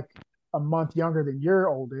only like a month younger than your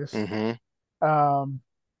oldest, Hmm. um,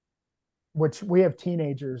 which we have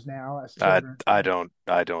teenagers now as I children. I don't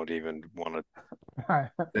I don't even want to. I,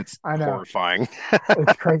 It's I know horrifying.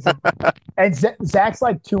 it's crazy, and Zach's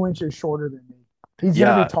like 2 inches shorter than me. He's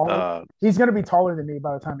gonna be Yeah. taller. He's gonna be taller than me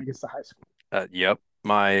by the time he gets to high school. Yep.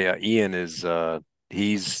 My Ian is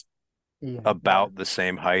he's Ian, yeah, about the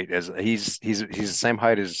same height as he's the same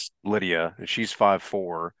height as Lydia, and she's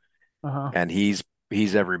 5'4", uh-huh, and he's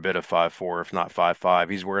every bit of 5'4", if not 5'5".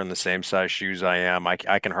 He's wearing the same size should I am. I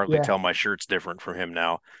can hardly yeah, tell my shirt's different from him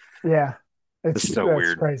now. yeah. It's so That's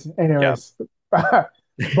weird. crazy. Yeah. Anyways,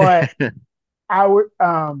 but I would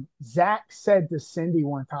Zach said to Cindy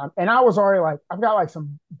one time, and I was already like, I've got like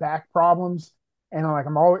some back problems, and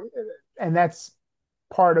I'm always, and that's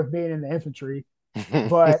part of being in the infantry.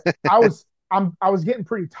 But I was getting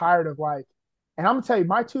pretty tired of like, and I'm gonna tell you,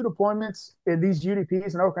 my two deployments in these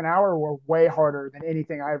UDPs in Okinawa were way harder than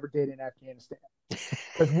anything I ever did in Afghanistan.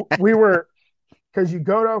 Because we were, because you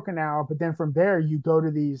go to Okinawa, but then from there you go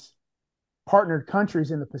to these partnered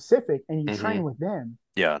countries in the Pacific and you Hmm. train with them.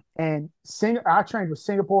 Yeah. And I trained with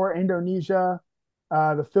Singapore, Indonesia,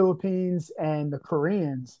 the Philippines, and the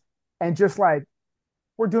Koreans, and just like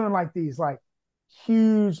we're doing like these like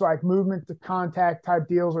huge like movement to contact type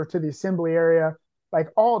deals or to the assembly area, like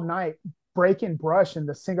all night breaking brush in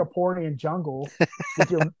the Singaporean jungle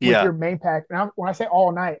with Yeah. your main pack. And when I say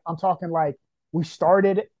all night, I'm talking like we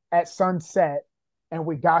started at sunset and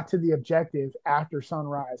we got to the objective after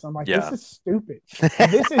sunrise. I'm like, this Yeah. is stupid.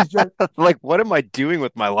 And this is just, Like, what am I doing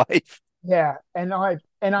with my life? yeah. And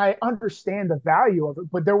I understand the value of it,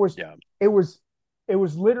 but Yeah. it was, it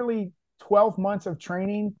was literally 12 months of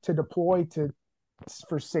training to deploy to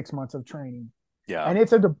for 6 months of training. Yeah. And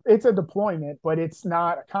it's a deployment, but it's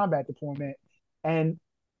not a combat deployment. And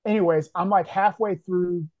anyways, I'm like halfway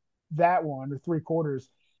through that one or three quarters,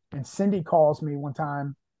 and Cindy calls me one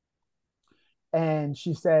time, and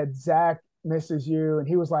she said Zach misses you, and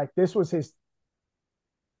he was like, this was his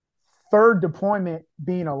third deployment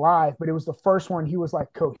being alive, but it was the first one he was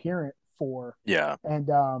like coherent for. Yeah. And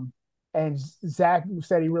and Zach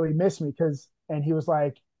said he really missed me because, and he was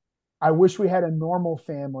like, I wish we had a normal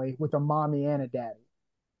family with a mommy and a daddy.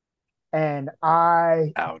 And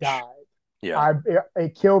I Ouch. died. Yeah.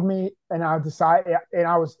 It killed me, and I decided, and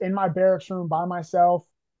I was in my barracks room by myself,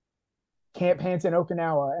 Camp Hansen,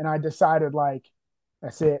 Okinawa, and I decided like,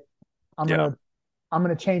 that's it. I'm Yeah. gonna I'm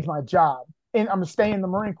gonna change my job, and I'm gonna stay in the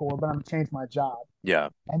Marine Corps, but I'm gonna change my job. Yeah.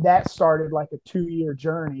 And that started like a 2 year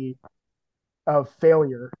journey of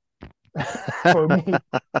failure for me,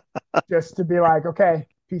 just to be like, okay,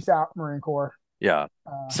 peace out, Marine Corps. Yeah.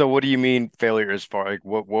 Uh, So what do you mean failure as far like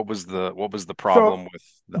what was the so problem with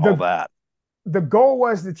all the that? the goal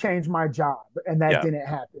was to change my job, and that Yeah. didn't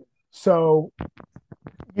happen. So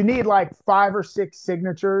you need like 5 or 6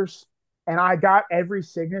 signatures, and I got every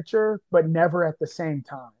signature, but never at the same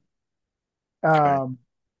time. Okay. Um,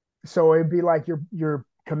 so it'd be like your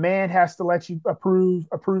command has to let you approve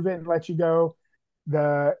it and let you go.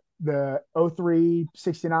 The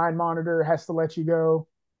O369 monitor has to let you go.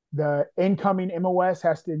 The incoming MOS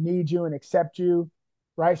has to need you and accept you,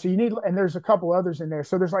 right? So you need, and there's a couple others in there.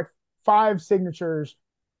 So there's like 5 signatures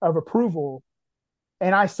of approval,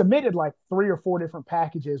 and I submitted like 3 or 4 different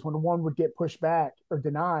packages when one would get pushed back or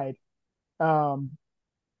denied. Um,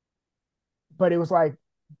 but it was like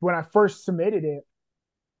when I first submitted it,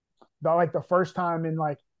 the first time in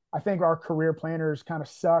like, I think our career planners kind of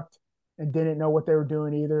sucked and didn't know what they were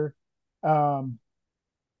doing either. Um,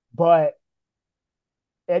 but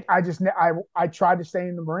I tried to stay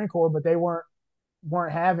in the Marine Corps, but they weren't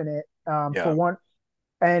having it, for Yeah. one.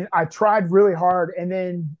 And I tried really hard, and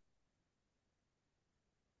then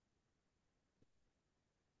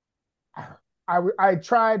I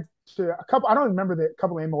tried to a couple. I don't remember the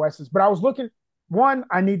couple of MOSs, but I was looking. One,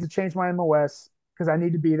 I need to change my MOS because I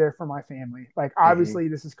need to be there for my family. Like Hmm. obviously,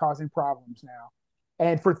 this is causing problems now,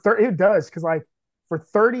 and it does because like for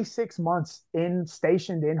 36 months in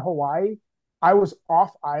stationed in Hawaii, I was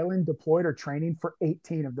off island deployed or training for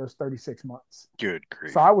 18 of those 36 months. Good So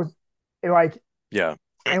grief. I was like, Yeah.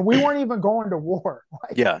 and we weren't even going to war.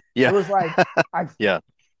 Like Yeah. it Yeah. was like I Yeah.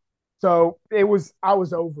 so it was, I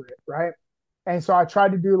was over it, right? And so I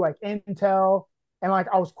tried to do like intel, and like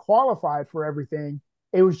I was qualified for everything.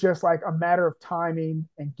 It was just like a matter of timing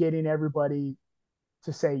and getting everybody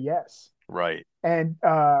to say yes. Right. And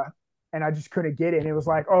and I just couldn't get it. And it was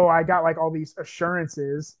like, oh, I got like all these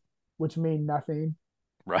assurances, which mean nothing.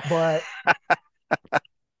 Right. But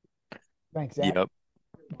thanks, Zach. Yep.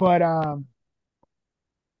 But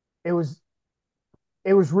it was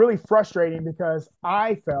it was really frustrating because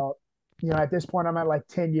I felt, at this point I'm at like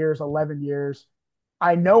 10 years, 11 years.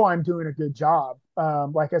 I know I'm doing a good job,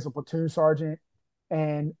 like as a platoon sergeant,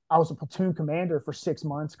 and I was a platoon commander for 6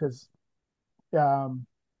 months because, um,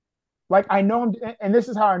 like I know and this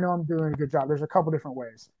is how I know I'm doing a good job. There's a couple different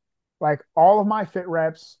ways. Like all of my fit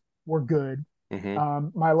reps were good. Hmm.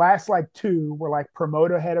 My last like two were like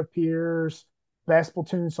promote ahead of peers, best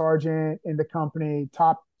platoon sergeant in the company,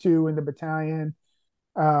 top two in the battalion.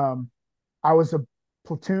 Um, I was a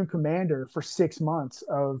platoon commander for 6 months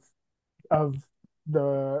of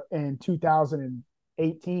the in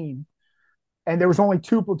 2018, and there was only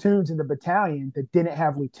two platoons in the battalion that didn't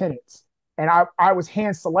have lieutenants, and I was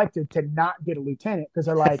hand selected to not get a lieutenant because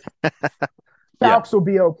they're like, Yeah. Falks will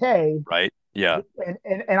be okay. Right. Yeah.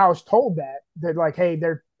 And I was told that like, hey,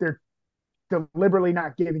 they're deliberately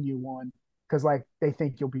not giving you one because like they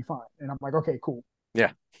think you'll be fine, and I'm like, okay, cool,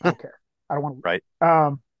 Yeah. I don't care, I don't want Right.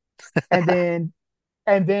 to.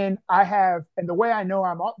 And then I have, and the way I know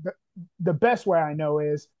the best way I know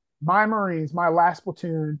is my Marines, my last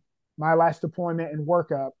platoon, my last deployment and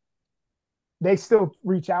workup, they still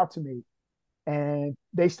reach out to me and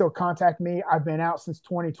they still contact me. I've been out since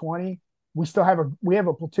 2020. We have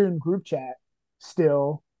a platoon group chat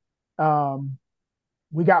still. Um,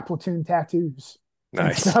 we got platoon tattoos and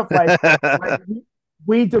Nice. stuff like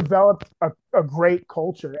we developed a great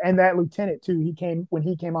culture. And that lieutenant too, when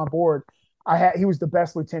he came on board, he was the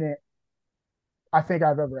best lieutenant I think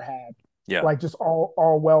I've ever had. Yeah. like just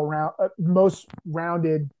all well round, most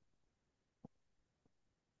rounded.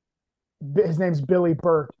 His name's Billy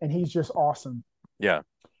Burke, and he's just awesome. Yeah.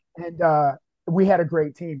 And we had a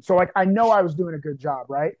great team. So like I know I was doing a good job,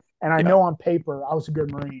 right? And I Yeah. know on paper I was a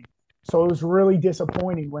good Marine. So it was really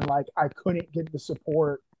disappointing when like I couldn't get the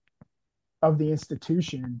support of the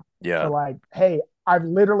institution for Yeah. like, hey, I've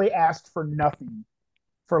literally asked for nothing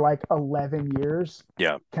for like 11 years.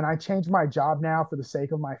 Yeah. Can I change my job now for the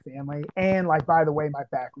sake of my family? And like, by the way, my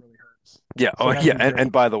back really hurts. Yeah. Oh, So that'd yeah. be And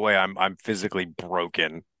great. by the way, I'm physically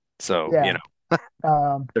broken. So, Yeah.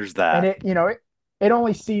 there's And that. it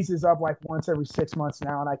only seizes up like once every 6 months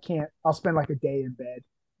now. And I'll spend like a day in bed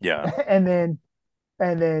Yeah. and then,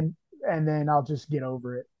 and then, and then I'll just get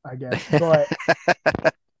over it, I guess. But,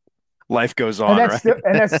 Life goes and on, that's right? still,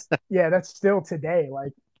 and that's still today.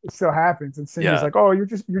 Like it still happens. And Cindy's Yeah. like, oh, you're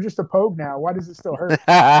just a pogue now. Why does it still hurt?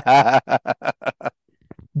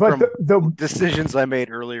 But From the decisions I made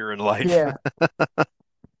earlier in life. yeah,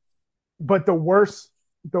 but the worst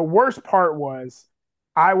part was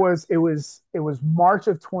it was March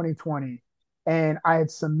of 2020 and I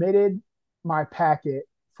had submitted my packet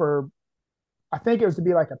for I think it was to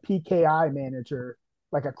be like a PKI manager,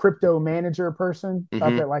 like a crypto manager person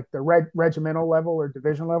up Hmm. at like the regimental level or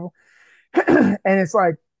division level. And it's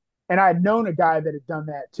like and I had known a guy that had done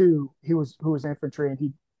that too. Who was infantry and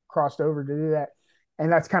he crossed over to do that.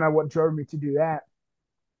 And that's kind of what drove me to do that.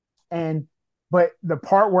 And but the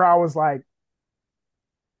part where I was like,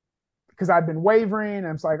 because I've been wavering,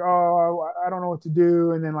 I'm like, oh, I don't know what to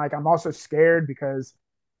do, and then like I'm also scared because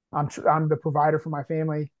I'm the provider for my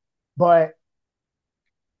family, but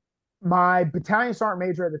my battalion sergeant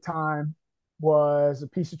major at the time was a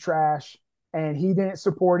piece of trash, and he didn't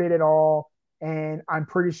support it at all, and I'm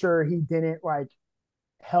pretty sure he didn't like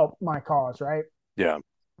help my cause, right? Yeah.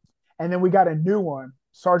 And then we got a new one,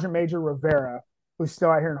 Sergeant Major Rivera, who's still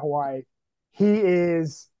out here in Hawaii. He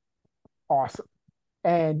is awesome.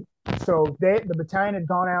 And so the battalion had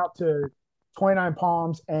gone out to 29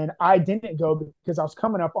 Palms, and I didn't go because I was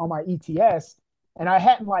coming up on my ETS, and I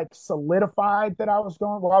hadn't like solidified that I was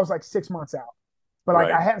going. Well, I was like 6 months out, but like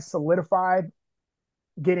Right. I hadn't solidified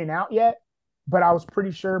getting out yet. But I was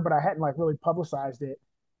pretty sure, but I hadn't like really publicized it.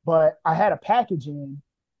 But I had a package in,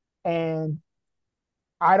 and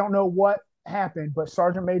I don't know what happened, but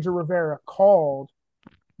Sergeant Major Rivera called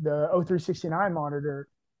the 0369 monitor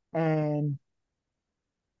and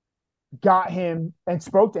got him and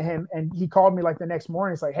spoke to him. And he called me like the next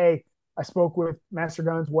morning. It's like, hey, I spoke with Master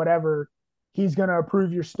Guns, whatever. He's gonna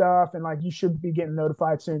approve your stuff, and like you should be getting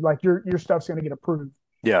notified soon. Like your stuff's gonna get approved.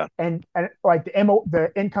 Yeah. And like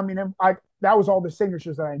the incoming I that was all the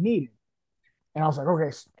signatures that I needed. And I was like,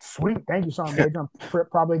 okay, sweet, thank you, Sergeant Major. I'm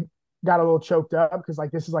probably got a little choked up because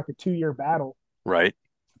like this is like a 2 year battle. Right.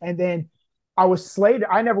 And then I was slated.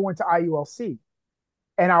 I never went to IULC,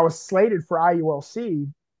 and I was slated for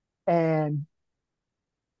IULC, and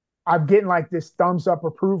I'm getting like this thumbs up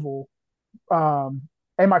approval.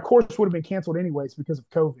 And my course would have been canceled anyways because of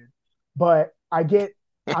COVID. But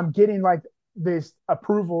I'm getting like this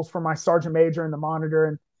approvals from my sergeant major and the monitor,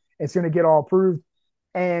 and it's going to get all approved.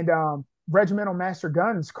 And Regimental Master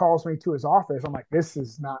Guns calls me to his office. I'm like, this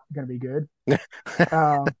is not going to be good.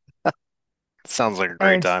 Um, Sounds like a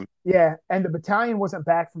great and time. yeah, and the battalion wasn't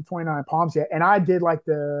back from 29 Palms yet. And I did like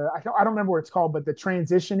I don't remember what it's called, but the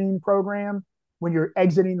transitioning program when you're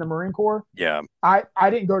exiting the Marine Corps. Yeah. I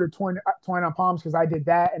didn't go to 29 Palms because I did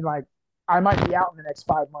that, and like I might be out in the next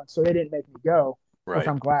 5 months, so they didn't make me go, which Right.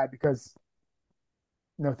 I'm glad because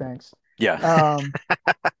no thanks. Yeah. Um,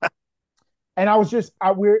 and I was just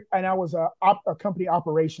I was a company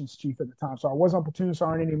operations chief at the time, so I wasn't a platoon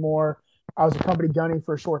sergeant anymore. I was a company gunny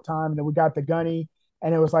for a short time, and then we got the gunny,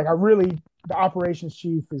 and it was like the operations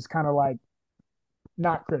chief is kind of like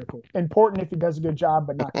not critical, important if he does a good job,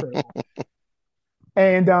 but not critical.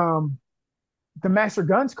 And the master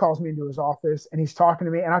guns calls me into his office and he's talking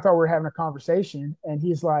to me, and I thought we were having a conversation, and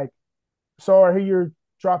he's like, so I hear you're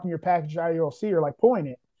dropping your package at IULC or like pulling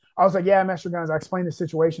it. I was like, yeah, master guns. I explained the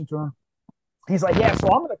situation to him. He's like, yeah, so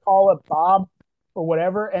I'm gonna call up Bob or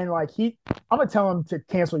whatever, and like I'm gonna tell him to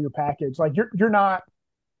cancel your package. Like you're not,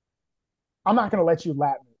 I'm not gonna let you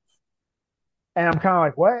lap move. And I'm kind of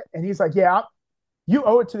like, what? And he's like, yeah, you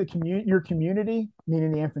owe it to the community, your community,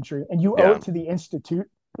 meaning the infantry, and you owe Yeah. it to the institute.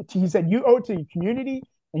 He said, you owe it to the community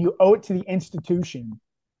and you owe it to the institution.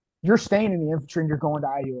 You're staying in the infantry and you're going to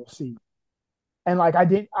IULC. And like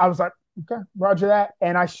I was like, okay, Roger that.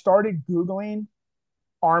 And I started Googling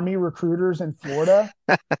Army recruiters in Florida,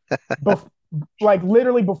 bef- like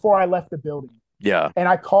literally before I left the building. Yeah. And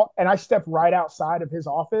I stepped right outside of his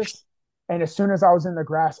office, And as soon as I was in the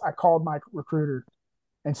grass, I called my recruiter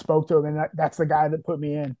and spoke to him, and that's the guy that put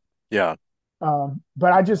me in. Yeah.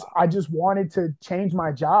 But I just wanted to change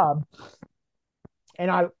my job, and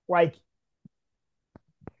I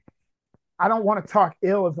don't want to talk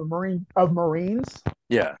ill of the Marines,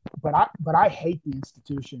 Yeah. but I hate the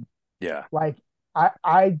institution. Yeah. Like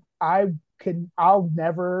I'll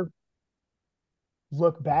never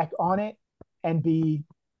look back on it and be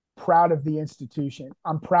proud of the institution.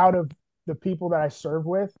 I'm proud of the people that I serve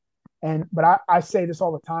with. But I say this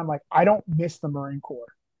all the time, like I don't miss the Marine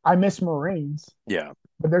Corps. I miss Marines, Yeah.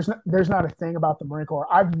 but there's not a thing about the Marine Corps.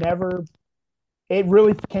 I've never it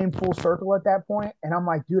really came full circle at that point, and I'm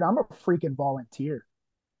like, dude, I'm a freaking volunteer.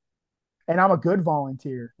 And I'm a good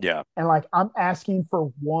volunteer. Yeah. And like I'm asking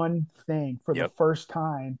for one thing for the Yep. first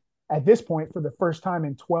time at this point for the first time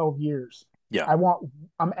in 12 years. Yeah. I want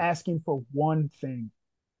I'm asking for one thing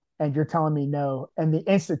and you're telling me no. And the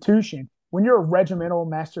institution, when you're a regimental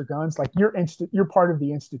master guns, like you're part of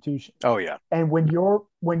the institution. Oh yeah. And when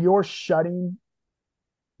you're shutting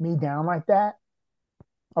me down like that,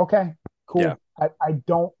 okay, Yeah. cool. I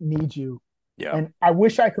don't need you. Yeah. And I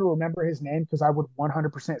wish I could remember his name because I would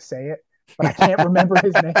 100% say it, but I can't remember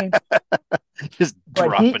his name. Just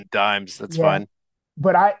But he, dropping dimes. That's yeah, fine.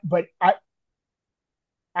 but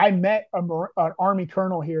I met an army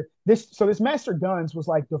colonel here. This Master Guns was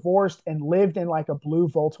like divorced and lived in like a blue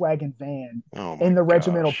Volkswagen van Oh my in the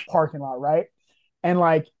regimental gosh. parking lot, right? And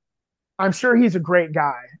like, I'm sure he's a great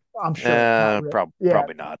guy. I'm sure, not really. Yeah,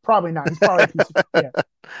 Probably not. probably not. He's probably a piece of yeah.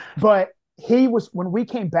 But he was when we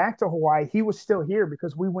came back to Hawaii, he was still here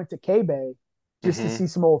because we went to K Bay just to Hmm. see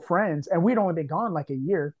some old friends, and we'd only been gone like a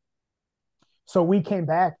year. So we came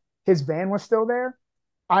back. His van was still there.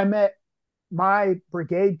 I met my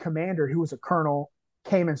brigade commander, who was a colonel,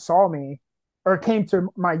 came and saw me, or came to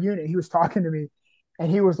my unit. He was talking to me,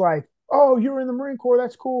 and he was like, "Oh, you're in the Marine Corps.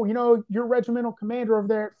 That's cool. You know, you're regimental commander over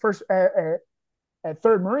there at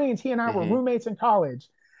Third Marines. He and I were Hmm. roommates in college."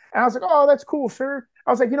 And I was like, "Oh, that's cool, sir."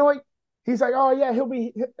 I was like, "You know what?" He's like, "Oh yeah,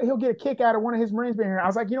 he'll get a kick out of one of his Marines being here." I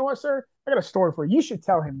was like, "You know what, sir? I got a story for you. You should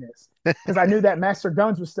tell him this." Because I knew that Master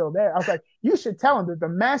Guns was still there. I was like, "You should tell him that the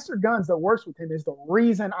Master Guns that works with him is the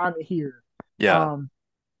reason I'm here." Yeah. Um,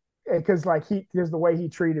 because like because the way he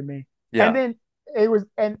treated me, and Yeah. then it was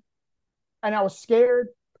and I was scared,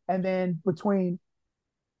 and then between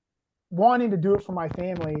wanting to do it for my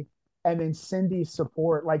family and then Cindy's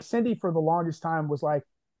support, like Cindy for the longest time was like,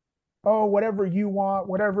 "Oh, whatever you want,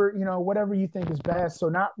 whatever whatever you think is best." So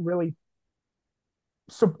not really,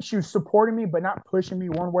 so she was supporting me, but not pushing me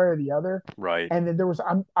one way or the other. Right. And then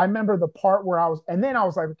I remember the part where and then I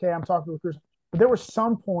was like, okay, I'm talking to recruiters. But there was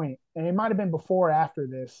some point, and it might have been before or after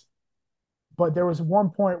this, but there was one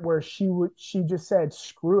point where she just said,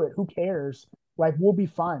 "Screw it, who cares? Like we'll be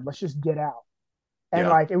fine. Let's just get out." And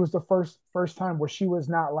Yeah. like it was the first time where she was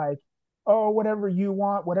not like, "Oh, whatever you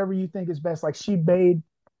want, whatever you think is best." Like she made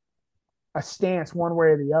a stance one way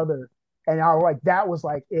or the other, and I was like, that was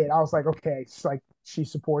like it. I was like, okay, it's like she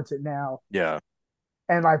supports it now, Yeah.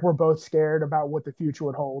 and like we're both scared about what the future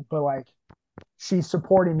would hold, but like she's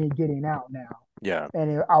supporting me getting out now, Yeah.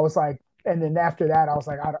 and I was like, and then after that, I was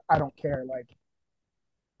like, I don't care, like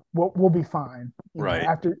we'll be fine, Right.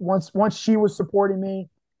 After once she was supporting me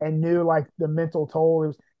and knew like the mental toll it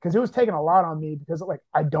was because it was taking a lot on me because like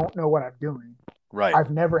I don't know what I'm doing. Right.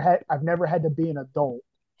 I've never had to be an adult,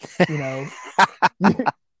 you know. you,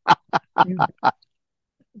 you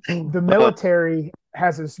the military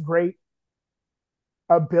has this great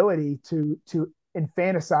ability to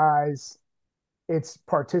infantilize its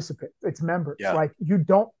participants, its members. Yeah. Like you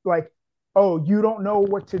don't like, oh, you don't know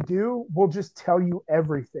what to do. We'll just tell you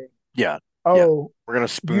everything. Yeah. Yeah. Oh, We're gonna you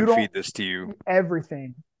spoon don't feed this to you.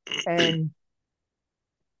 everything, and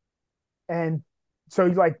and so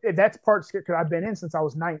like that's part because I've been in since I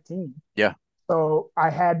was 19. Yeah. So I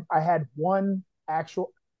had one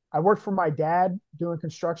actual. I worked for my dad doing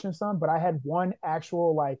construction some, but I had one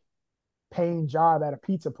actual like paying job at a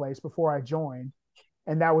pizza place before I joined,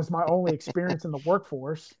 and that was my only experience in the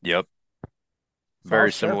workforce. Yep. So I Very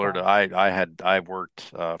was similar to terrified. I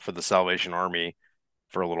worked for the Salvation Army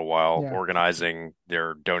for a little while, Yeah. organizing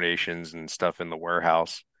their donations and stuff in the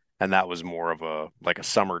warehouse, and that was more of a like a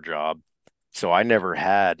summer job. So I never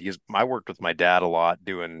had because I worked with my dad a lot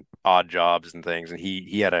doing odd jobs and things, and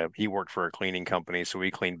he worked for a cleaning company, so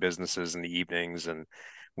we cleaned businesses in the evenings, and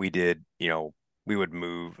we did we would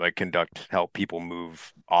move like help people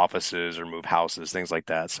move offices or move houses, things like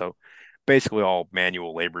that. So basically all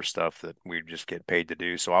manual labor stuff that we just get paid to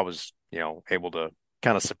do. So I was able to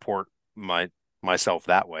kind of support myself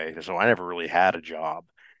that way. So I never really had a job,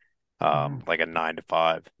 Mm-hmm. like a 9 to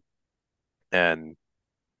 5. And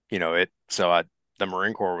so the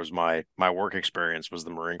Marine Corps was my work experience was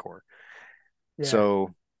the Marine Corps. Yeah.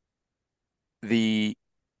 So the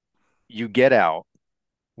you get out.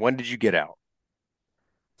 When did you get out?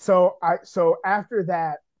 So after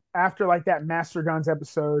that, after like that Master Guns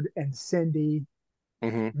episode and Cindy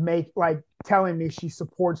Hmm. make like telling me she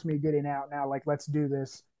supports me getting out now, like let's do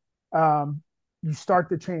this. Um, you start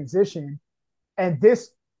the transition, and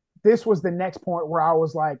this was the next point where I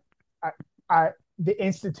was like, I, I the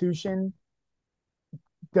institution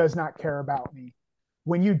does not care about me.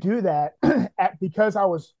 When you do that, because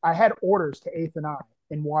I had orders to Eighth and I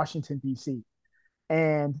in Washington D.C.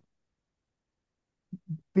 and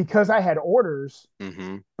because I had orders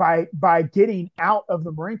Hmm. by getting out of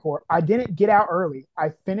the Marine Corps, I didn't get out early. I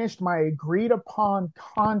finished my agreed upon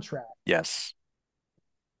contract. Yes.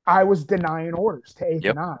 I was denying orders to Eighth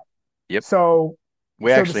Yep. and I. Yep. So We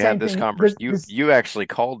so the actually had same this thing. conversation. You actually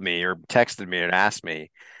called me or texted me and asked me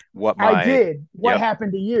what I my did. What yep.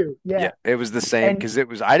 happened to you? Yeah, Yeah. it was the same And because it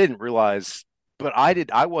was I didn't realize, but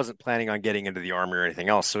I wasn't planning on getting into the army or anything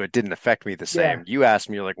else, so it didn't affect me the yeah, same. You asked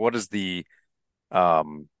me, you're like, what is the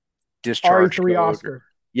um discharge RE3 code? Oscar.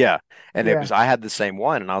 Yeah. And it was Yeah. I had the same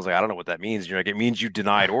one and I was like, I don't know what that means. You're like, it means you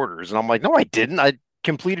denied orders. And I'm like, no, I didn't. I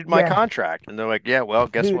completed my Yeah. contract. And they're like, yeah, well,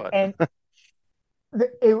 guess Dude, what? and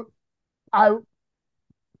it I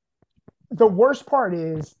the worst part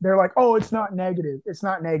is they're like, "Oh, it's not negative. It's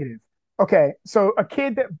not negative." Okay, so a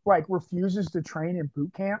kid that like refuses to train in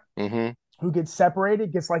boot camp Hmm. who gets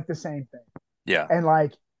separated gets like the same thing. Yeah. And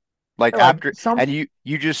Like like after some and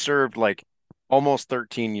you just served like almost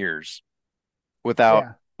 13 years without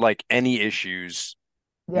yeah. like any issues,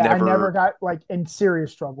 Yeah, I never never. got like in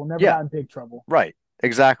serious trouble, never Yeah, got in big trouble. right.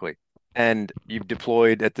 Exactly. And you've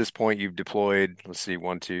deployed at this point, you've deployed, let's see,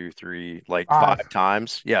 one, two, three, like five 5.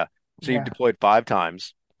 times. Yeah. So you've Yeah. deployed five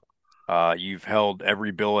times. You've held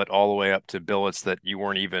every billet all the way up to billets that you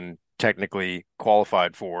weren't even technically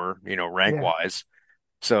qualified for, rank Yeah. wise.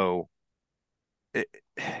 So, it,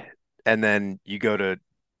 and then you go to,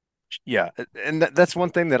 yeah. And that's one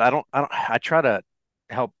thing that I try to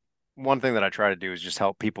help. One thing that I try to do is just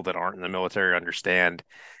help people that aren't in the military understand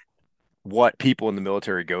what people in the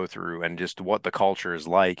military go through and just what the culture is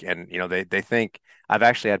like. And, they think I've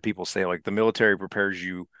actually had people say like the military prepares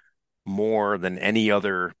you more than any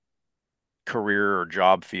other career or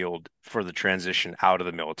job field for the transition out of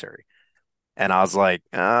the military. And I was like,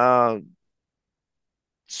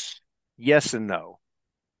 yes and no.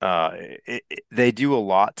 They do a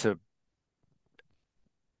lot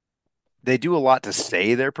to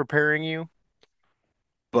say they're preparing you,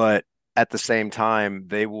 but at the same time,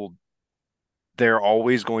 they're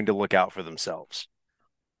always going to look out for themselves.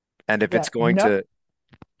 And if Yeah. it's going No, to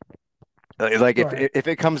like go if ahead. if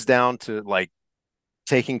it comes down to like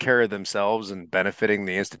taking care of themselves and benefiting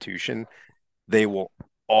the institution, they will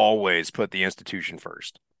always put the institution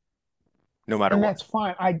first, no matter And what. that's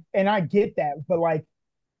fine. I get that, but like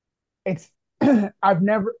it's I've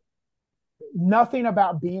never nothing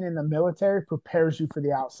about being in the military prepares you for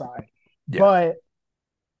the outside. Yeah,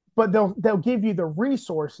 But they'll give you the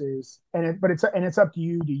resources and it's up to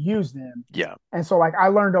you to use them. yeah, And so like I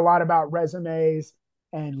learned a lot about resumes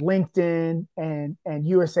and LinkedIn and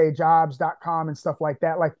usajobs.com and stuff like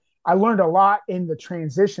that. Like I learned a lot in the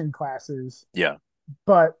transition classes, yeah,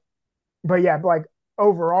 but yeah, like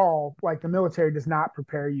overall, like the military does not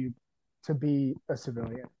prepare you to be a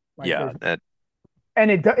civilian. Like yeah. there's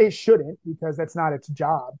and it shouldn't because that's not its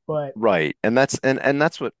job. But Right. And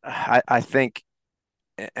that's what I think.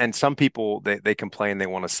 And some people they complain they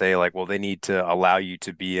want to say like, well, they need to allow you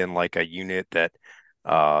to be in like a unit that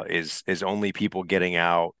is only people getting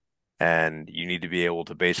out, and you need to be able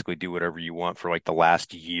to basically do whatever you want for like the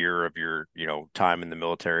last year of your time in the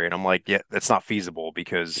military. And I'm like, yeah, that's not feasible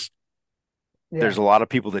because there's yeah, a lot of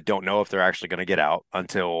people that don't know if they're actually going to get out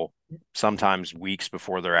until sometimes weeks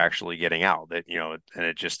before they're actually getting out. That and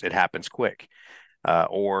it happens quick.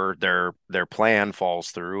 Or their plan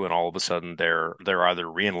falls through, and all of a sudden they're either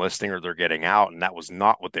reenlisting or they're getting out, and that was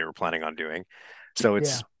not what they were planning on doing. So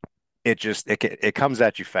yeah, it comes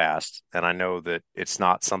at you fast, and I know that it's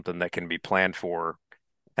not something that can be planned for,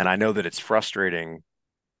 and I know that it's frustrating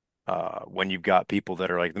when you've got people that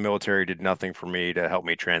are like the military did nothing for me to help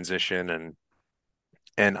me transition,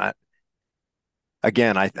 and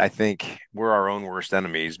I think we're our own worst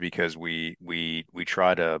enemies because we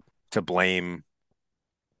try to blame.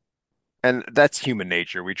 And that's human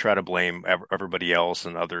nature. We try to blame everybody else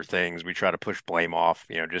and other things. We try to push blame off,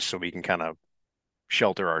 just so we can kind of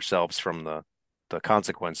shelter ourselves from the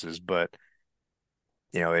consequences. But,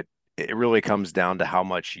 it really comes down to how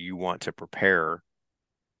much you want to prepare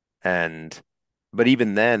And but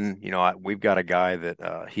even then, we've got a guy that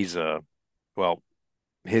well,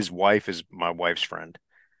 his wife is my wife's friend,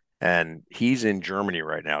 and he's in Germany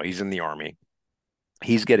right now. He's in the army.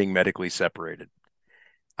 He's getting medically separated.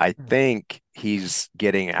 I Mhm. think he's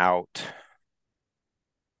getting out.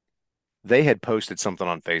 They had posted something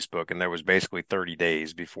on Facebook, and there was basically 30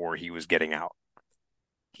 days before he was getting out.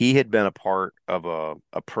 He had been a part of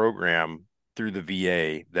a program through the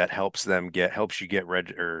VA that helps you get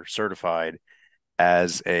reg or certified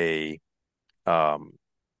as a um,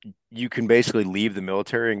 you can basically leave the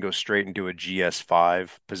military and go straight into a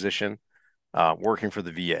GS5 position, working for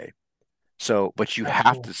the VA. So, but you That's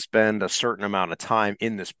have to cool. spend a certain amount of time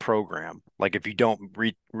in this program. Like if you don't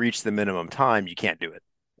reach the minimum time, you can't do it.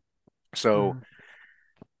 So Mhm.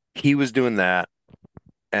 he was doing that,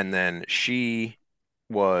 and then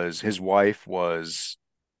his wife was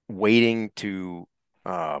waiting to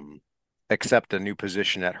um, accept a new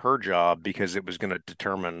position at her job because it was going to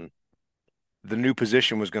determine the new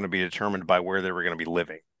position was going to be determined by where they were going to be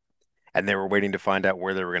living. And they were waiting to find out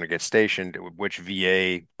where they were going to get stationed, which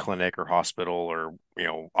VA clinic or hospital or,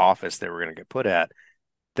 office they were going to get put at.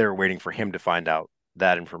 They were waiting for him to find out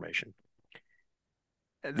that information.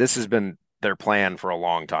 This has been their plan for a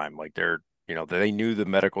long time. Like they knew the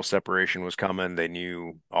medical separation was coming. They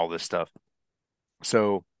knew all this stuff.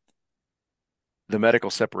 So the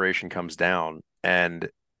medical separation comes down, and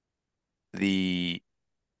the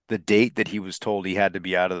the date that he was told he had to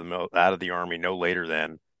be out of the army no later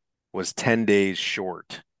than was 10 days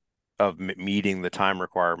short of meeting the time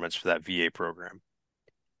requirements for that VA program.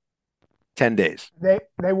 10 days.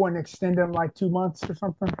 They wouldn't extend them like 2 months or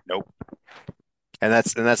something. Nope. And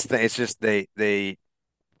that's the thing. It's just they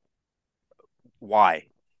why?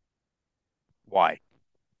 Why?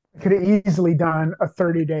 Could have easily done a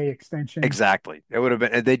 30-day extension Exactly. It would have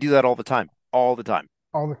been, they do that all the time, all the time.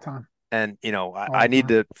 all the time, And all I the need time.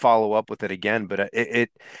 to follow up with it again, but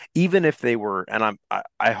even if they were, and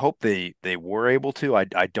I hope they were able to.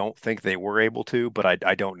 I don't think they were able to, but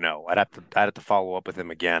I don't know. I'd have to follow up with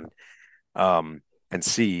him again, um, and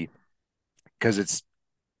see, because it's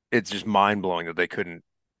just mind blowing that they couldn't.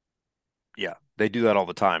 Yeah, they do that all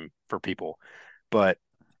the time for people, but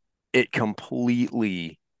it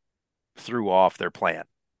completely threw off their plan.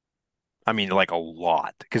 I mean, like a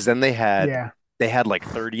lot, because then Yeah, they had like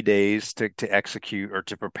 30 days to execute or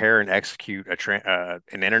to prepare and execute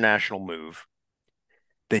an international move.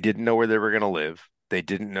 They didn't know where they were going to live. They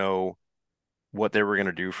didn't know what they were going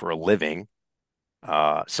to do for a living.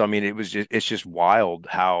 So I mean, it's just wild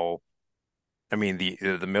how I mean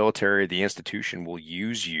the military, the institution will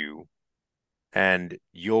use you, and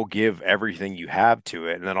you'll give everything you have to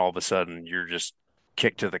it, and then all of a sudden you're just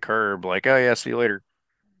kicked to the curb, like, oh yeah, see you later.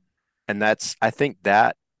 And I think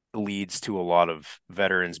that leads to a lot of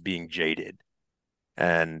veterans being jaded,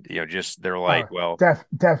 and just they're like, oh, well,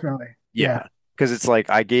 definitely. Yeah, yeah, because it's like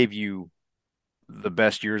I gave you the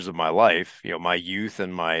best years of my life, my youth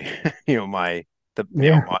and my,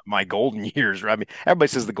 yeah, my golden years. I mean, everybody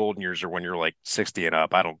says the golden years are when you're like 60 and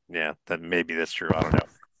up. I don't, yeah, that maybe that's true. I don't know.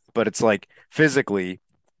 But it's like physically,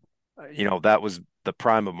 that was the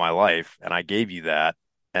prime of my life, and I gave you that,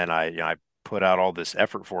 and I put out all this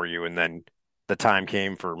effort for you, and then the time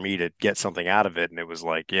came for me to get something out of it, and it was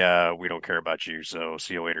like, yeah, we don't care about you, so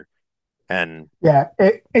see you later. And yeah.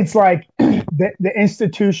 It's like the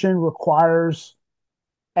institution requires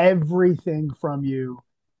everything from you,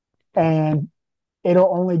 and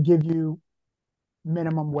it'll only give you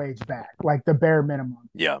minimum wage back, like the bare minimum.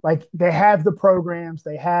 yeah, Like they have the programs,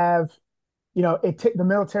 they have, the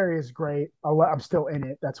military is great. I'm still in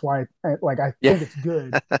it. That's why, like, I yeah, think it's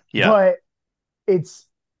good, yeah, but it's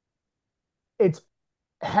it's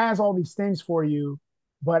has all these things for you.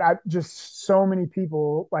 But I just so many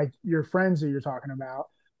people, like your friends that you're talking about,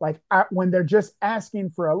 like when they're just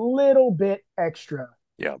asking for a little bit extra,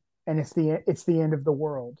 yeah, and it's the end of the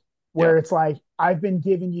world. yeah, Where it's like I've been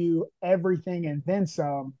giving you everything and then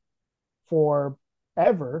some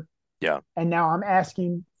forever, yeah, and now I'm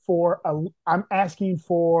asking for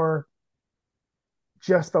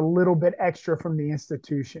just a little bit extra from the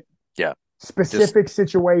institution. yeah, just Specific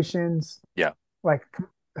situations, yeah, like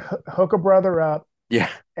hook a brother up, yeah,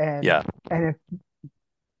 and yeah, and if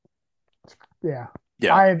yeah, yeah.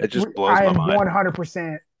 I It just blows I my am mind.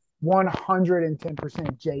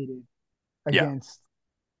 110% jaded Yeah, against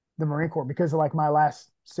the Marine Corps because of like my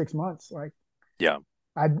last 6 months. Like yeah,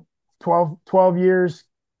 I 12 years,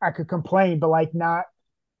 I could complain, but like not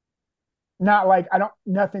like I don't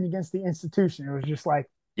nothing against the institution. It was just like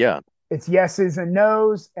yeah, it's yeses and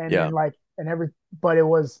nos, and yeah, then like and every but it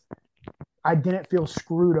was I didn't feel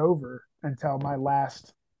screwed over until my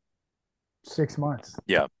last. 6 months.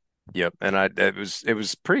 Yeah. Yep. And it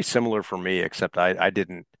was pretty similar for me, except I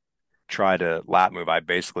didn't try to lap move. I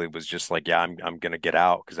basically was just like, yeah, I'm gonna get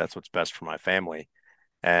out because that's what's best for my family.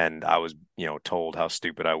 And I was, told how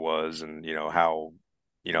stupid I was and, how,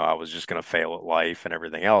 I was just gonna fail at life and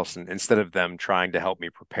everything else. And instead of them trying to help me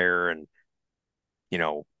prepare and, you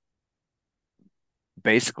know,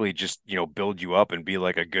 basically just, build you up and be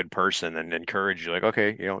like a good person and encourage you, like,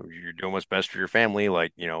 okay, you're doing what's best for your family,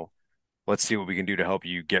 like, let's see what we can do to help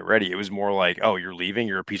you get ready. It was more like, oh, you're leaving,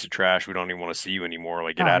 you're a piece of trash. We don't even want to see you anymore.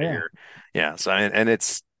 Like, get Oh out of yeah, here. Yeah. So, and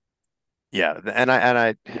it's, yeah. And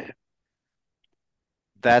I,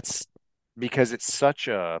 that's because it's such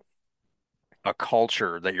a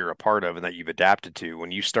culture that you're a part of and that you've adapted to.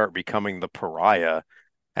 When you start becoming the pariah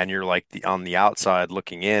and you're like on the outside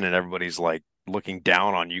looking in and everybody's like looking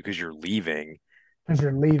down on you because you're leaving. because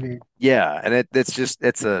you're leaving. Yeah. And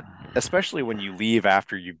especially when you leave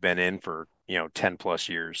after you've been in for, 10 plus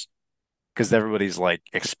years. Because everybody's like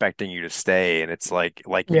expecting you to stay, and it's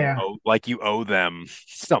Yeah, like you owe them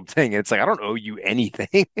something. It's like I don't owe you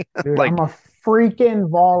anything. dude, Like I'm a freaking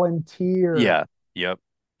volunteer. yeah, yep.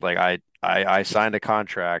 Like I signed a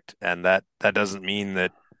contract, and that doesn't mean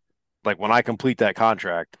that like when I complete that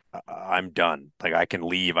contract, I'm done. Like I can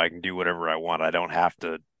leave, I can do whatever I want. I don't have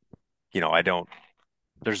to, I don't.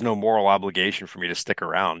 There's no moral obligation for me to stick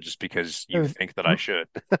around just because you Dude, think that I should.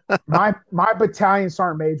 my battalion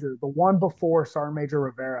sergeant major, the one before Sergeant Major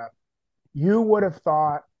Rivera, you would have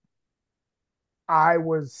thought I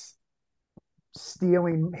was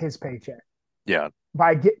stealing his paycheck Yeah,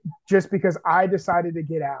 by get just because I decided to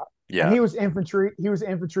get out. And yeah, he was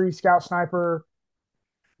infantry, scout sniper,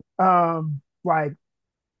 like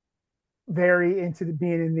very into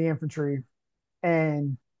being in the infantry.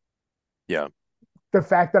 And yeah. the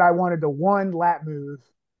fact that I wanted to one lap move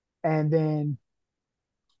and then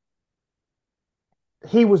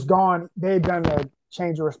he was gone. They had done a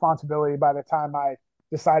change of responsibility by the time I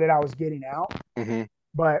decided I was getting out. Hmm.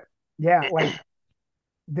 But yeah, like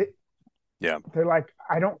they, Yeah, they're like,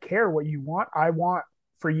 I don't care what you want. I want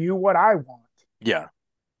for you what I want. yeah.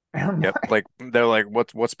 And I'm Yep. like, Like they're like,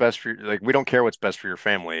 what's best for like we don't care what's best for your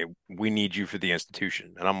family. We need you for the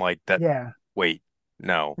institution. And I'm like, that yeah, wait,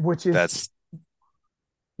 no, which is that's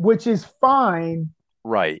which is fine,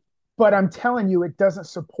 right, but I'm telling you, it doesn't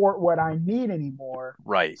support what I need anymore.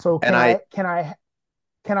 right. So And I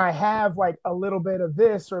can I have like a little bit of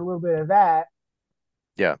this or a little bit of that?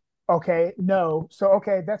 yeah, Okay, no. So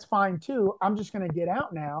okay, that's fine too. I'm just gonna get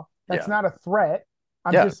out now. That's yeah, not a threat.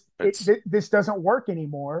 I'm yeah. just It's this doesn't work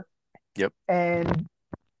anymore. yep, And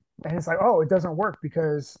it's like, oh, it doesn't work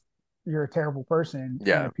because you're a terrible person and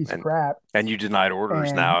yeah. a piece of crap. And you denied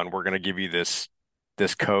orders And now, and we're gonna give you this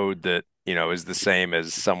code that, is the same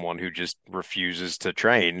as someone who just refuses to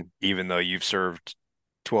train, even though you've served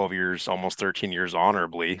 12 years, almost 13 years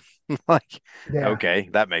honorably. Like, yeah, okay,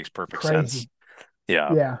 that makes perfect sense. crazy.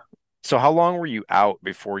 Yeah. Yeah. So how long were you out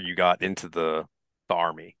before you got into the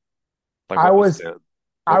army? Like I was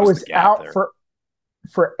what I was the was gap out there?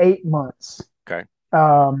 for 8 months. Okay.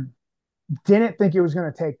 Um, didn't think it was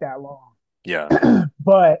going to take that long, Yeah,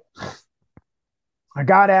 but I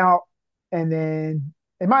got out, and then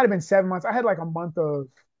it might have been 7 months. I had like a month of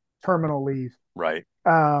terminal leave. right.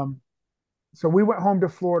 Um, so we went home to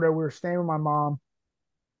Florida. We were staying with my mom.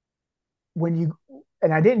 When you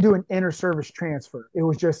and I didn't do an inter service transfer. It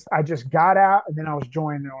was just I just got out and then I was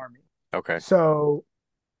joining the army. Okay. So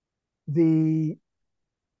the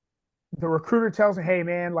the recruiter tells me, "Hey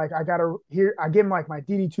man, like I gotta here." I give him like my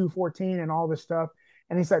DD 214 and all this stuff,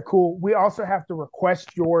 and he's like, "Cool. We also have to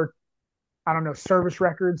request your I don't know service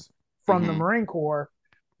records from the Hmm. Marine Corps.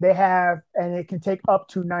 They have, and it can take up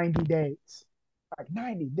to 90 days. Like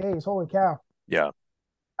 90 days, holy cow! Yeah.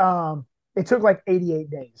 Um, it took like 88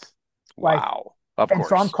 days. Like, Wow. Of and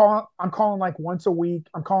so course. I'm calling like once a week.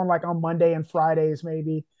 I'm calling like on Monday and Fridays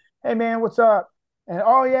maybe. Hey man, what's up? And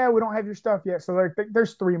oh yeah, we don't have your stuff yet. So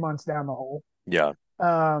there's 3 months down the hole. Yeah.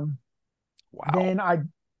 Um, Wow. then I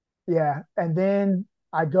yeah, and then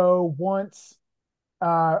I go once.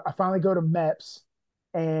 I finally go to MEPS,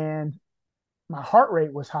 and my heart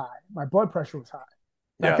rate was high, my blood pressure was high.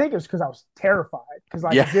 And I Yeah. think it was because I was terrified because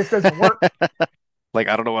like Yeah. if this doesn't work, Like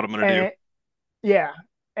I don't know what I'm gonna do. and yeah,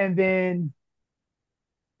 and then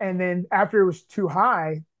after it was too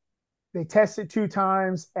high, they tested 2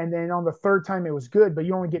 times, and then on the third time it was good, but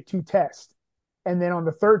you only get two tests. And then on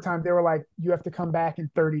the third time, they were like, you have to come back in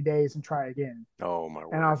 30 days and try again. Oh my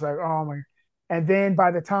And I word. was like, oh my. And then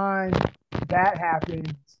by the time that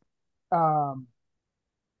happened, um,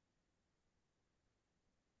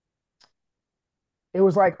 it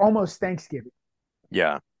was like almost Thanksgiving.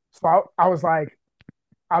 Yeah. So I was like,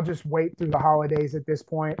 I'll just wait through the holidays at this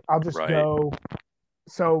point. I'll just Right. go.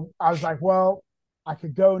 So I was like, well, I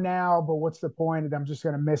could go now, but what's the point? I'm just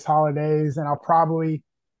going to miss holidays, and I'll probably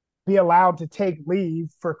be allowed to take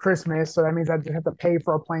leave for Christmas. So that means I just have to pay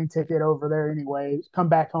for a plane ticket over there anyway, come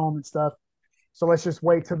back home and stuff. So let's just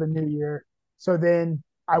wait till the new year. So then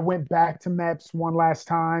I went back to MEPS one last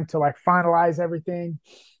time to like finalize everything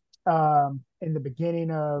in the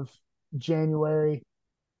beginning of January.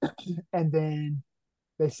 And then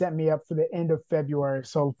they sent me up for the end of February.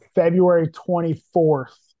 So February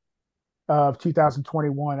 24th of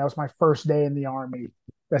 2021, that was my first day in the Army.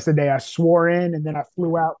 That's the day I swore in. And then I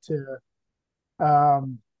flew out to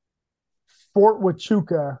um, Fort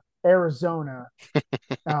Huachuca, Arizona,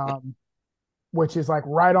 um, which is like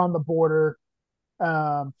right on the border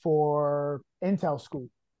for Intel school.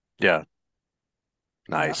 Yeah.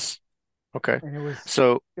 Yeah, Nice. Okay. and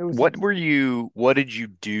So it was what did you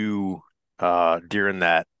do during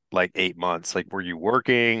that like 8 months? Like were you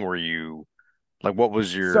working? Were you like what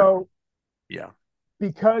was your so yeah.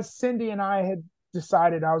 because Cindy and I had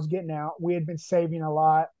decided I was getting out. We had been saving a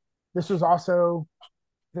lot. This was also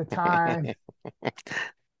the time.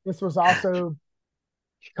 This was also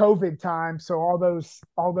COVID time, so all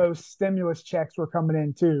those stimulus checks were coming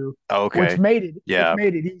in too, which Okay. made it which Yeah.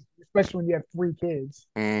 made it easy, especially when you have three kids.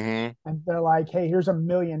 Hmm. And they're like, "Hey, here's $1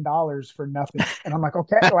 million for nothing," and I'm like,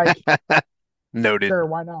 "Okay, like Noted. sure,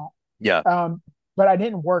 why not?" Yeah. But I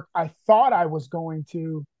didn't work. I thought I was going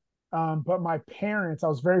to, but my parents, I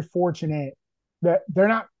was very fortunate that they're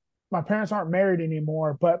not. My parents aren't married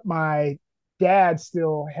anymore, but my dad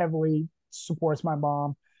still heavily supports my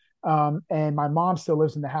mom, and my mom still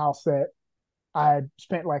lives in the house that I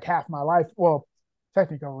spent like half my life. Well,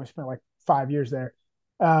 technically, I only spent like 5 years there,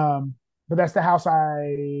 um, but that's the house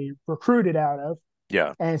I recruited out of,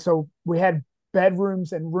 Yeah. and so we had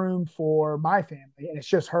bedrooms and room for my family, and it's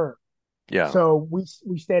just her. Yeah. So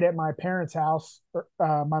we stayed at my parents' house,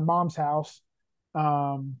 my mom's house,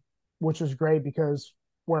 um, which was great because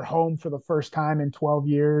we're home for the first time in 12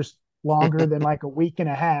 years, longer than like a week and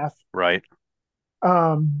a half. Right.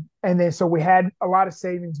 And then so we had a lot of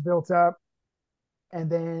savings built up, and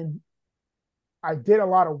then I did a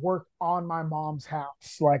lot of work on my mom's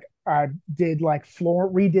house. Like I did like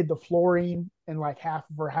redid the flooring in like half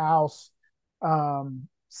of her house.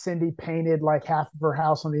 Cindy painted like half of her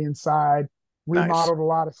house on the inside, Nice. remodeled a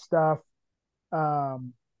lot of stuff,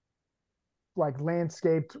 um, like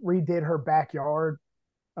landscaped, redid her backyard.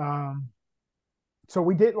 Um, so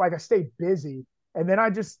we did like I stayed busy, and then I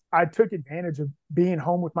took advantage of being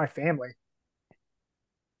home with my family,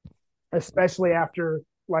 especially after,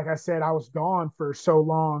 like I said, I was gone for so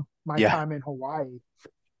long. My Yeah. time in Hawaii,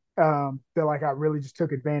 that like I really just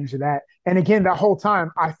took advantage of that. And again, that whole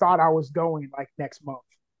time I thought I was going like next month,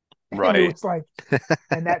 and it Right. was like,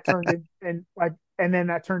 and that turned in, and like, and then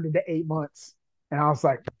that turned into 8 months, and I was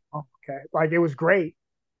like, oh, okay, like it was great,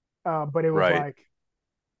 but it was Right. like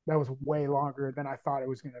that was way longer than I thought it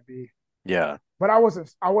was going to be. Yeah. But I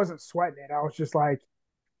wasn't sweating it. I was just like,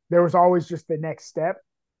 there was always just the next step,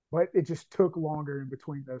 but it just took longer in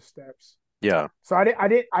between those steps. Yeah. So I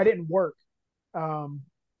didn't work, um,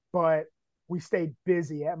 but we stayed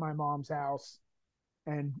busy at my mom's house,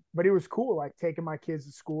 and but it was cool, like taking my kids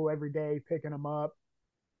to school every day, picking them up.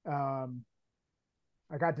 Um,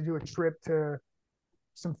 I got to do a trip to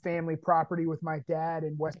some family property with my dad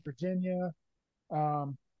in West Virginia.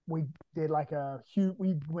 We did like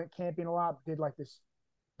we went camping a lot, did like this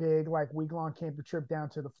big like week long camping trip down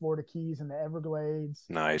to the Florida Keys and the Everglades.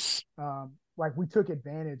 Nice. Like we took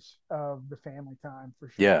advantage of the family time for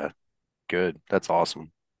sure. Yeah. Good. That's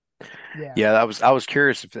awesome. Yeah, Yeah, I was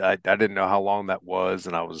curious if I didn't know how long that was,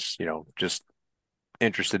 and I was, just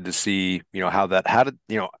interested to see, how did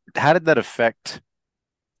that affect,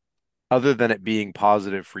 other than it being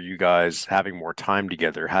positive for you guys having more time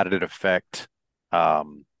together, how did it affect,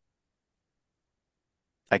 um,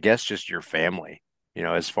 I guess just your family,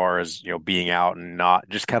 as far as, being out and not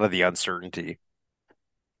just kind of the uncertainty.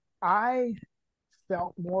 I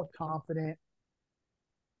felt more confident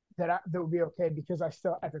that would be okay because I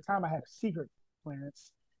still at the time I had a secret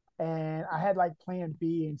clearance, and I had like plan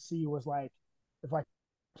B and C was like, if I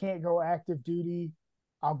can't go active duty,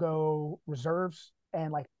 I'll go reserves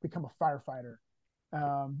and like become a firefighter.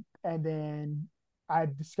 And then I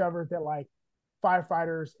discovered that like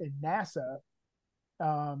firefighters in NASA,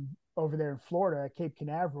 over there in Florida at Cape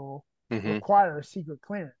Canaveral, Hmm. require a secret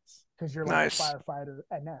clearance because you're like a Nice. firefighter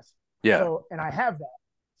at NASA. Yeah. So, and I have that.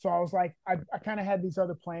 So I was like, I kind of had these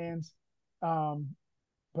other plans, um,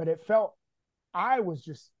 but I was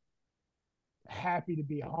just happy to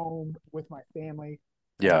be home with my family.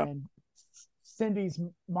 Yeah. And Cindy's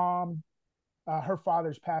mom, her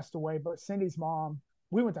father's passed away, but Cindy's mom,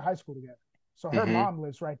 we went to high school together. So her Hmm. mom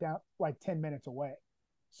lives right down like 10 minutes away.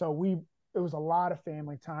 So it was a lot of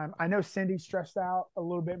family time. I know Cindy stressed out a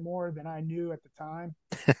little bit more than I knew at the time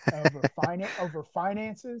over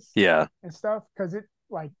finances Yeah. and stuff because it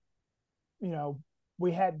like you know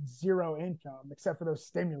we had zero income except for those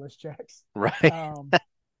stimulus checks. Right. Um,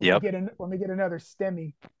 Yep. let me get another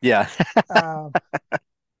stimmy. Yeah. Um,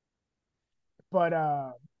 but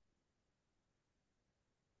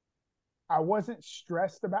I wasn't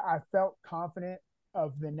stressed about. I felt confident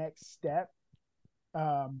of the next step.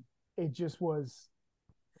 Um, it just was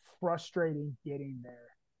frustrating getting there.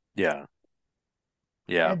 Yeah.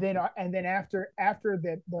 Yeah. And then after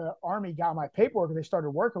that the army got my paperwork and they started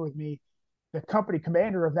working with me, the company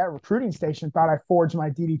commander of that recruiting station thought I forged my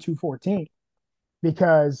DD 214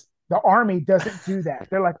 because the army doesn't do that.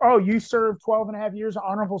 They're like, oh, you served 12 and a half years of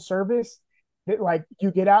honorable service. That like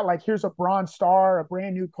you get out, like here's a Bronze Star, a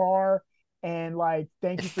brand new car, and like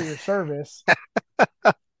thank you for your service.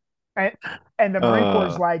 And and Uh, the Marine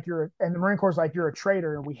Corps is like you're a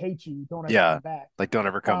traitor and we hate you. Don't ever yeah. come back. Like don't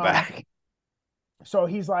ever come Um, back. so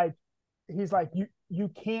he's like you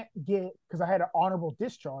can't get because I had an honorable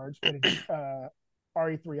discharge, but a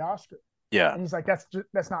RE3 Oscar, Yeah. and he's like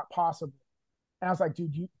that's not possible. And I was like,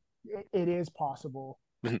 dude, it is possible.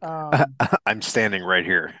 Um, I'm standing right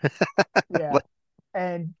here. yeah, Like,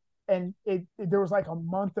 and there was like a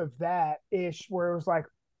month of that ish where it was like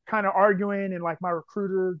kind of arguing and like my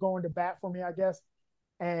recruiter going to bat for me, I guess.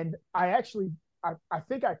 And I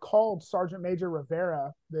think I called Sergeant Major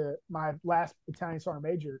Rivera, the my last battalion sergeant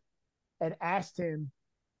major, and asked him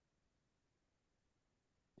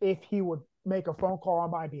if he would make a phone call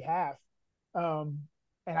on my behalf. Um,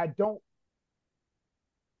 and I don't,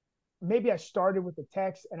 maybe I started with the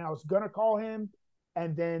text and I was going to call him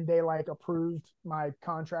and then they like approved my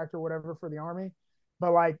contract or whatever for the Army.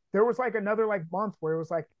 But like there was like another like month where it was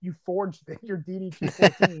like you forged your DD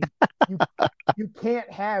 214. You, you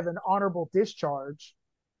can't have an honorable discharge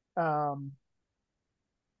um,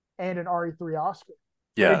 and an RE3 Oscar.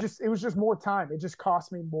 But yeah. it was just more time. It just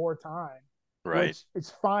cost me more time, Right. which it's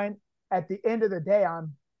fine. At the end of the day,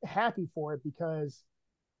 I'm happy for it because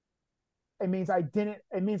it means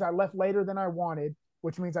I left later than I wanted,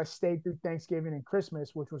 which means I stayed through Thanksgiving and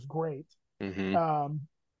Christmas, which was great. Hmm. Um,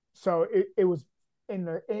 so it was in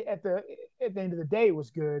the at the end of the day it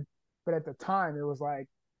was good, but at the time it was like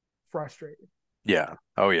frustrating. Yeah.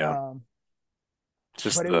 Oh yeah. Um, It's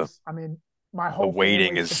just but it was I mean my the whole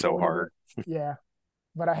waiting family is so supported it. hard. Yeah,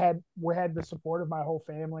 but we had the support of my whole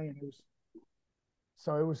family, and it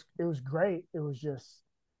was great. It was just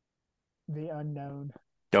the unknown.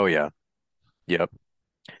 Oh yeah. Yep.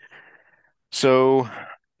 So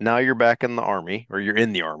now you're back in the army, or you're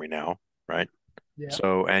in the army now, right? Yeah,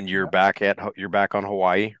 So, and yeah, you're back on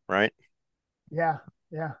Hawaii, right? yeah,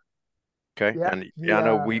 yeah, Okay. yeah. And yeah, I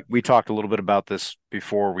know we talked a little bit about this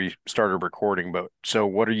before we started recording, but so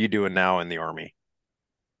what are you doing now in the army?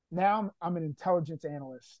 Now I'm an intelligence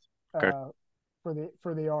analyst Okay.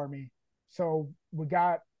 for the army. So we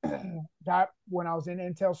got when I was in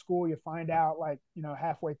intel school, you find out like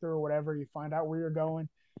halfway through or whatever, you find out where you're going,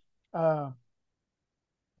 uh,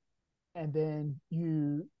 and then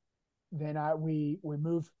you then I we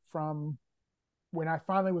moved from when I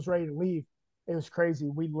finally was ready to leave. It was crazy.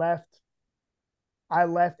 We left. I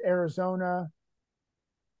left Arizona.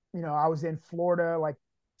 I was in Florida like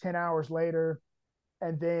 10 hours later,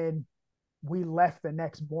 and then we left the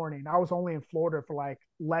next morning. I was only in Florida for like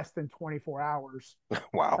less than 24 hours.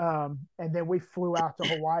 Wow. And then we flew out to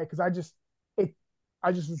Hawaii because it,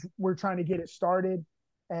 we're trying to get it started.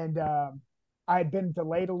 And I had been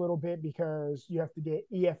delayed a little bit because you have to get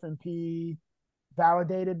EFMP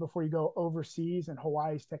validated before you go overseas, and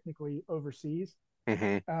Hawaii is technically overseas.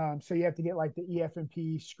 Hmm. So you have to get like the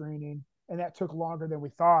EFMP screening, and that took longer than we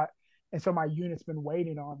thought. And so my unit's been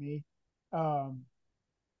waiting on me. Um,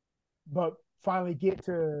 but finally get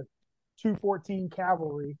to 214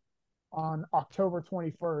 Cavalry on October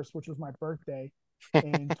 21st, which was my birthday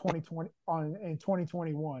in 2020 on in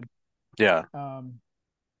 2021. Yeah. Um,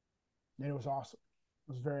 and it was awesome.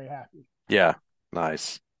 I was very happy. Yeah.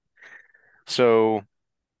 Nice. So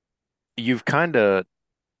you've kind of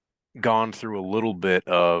gone through a little bit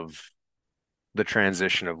of the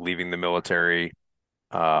transition of leaving the military,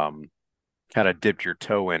 um, kind of dipped your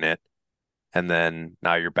toe in it, and then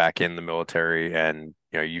now you're back in the military, and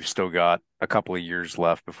you've still got a couple of years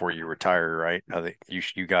left before you retire, right? I think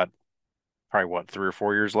you got probably what, 3 or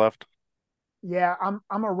 4 years left? Yeah,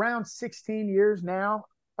 I'm around 16 years now.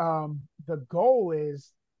 The goal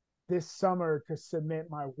is this summer to submit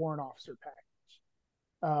my warrant officer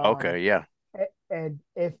package. Okay, yeah. And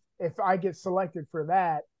if I get selected for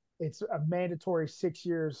that, it's a mandatory 6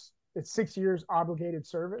 years. It's 6 years obligated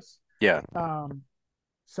service. Yeah. Um,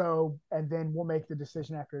 so and then we'll make the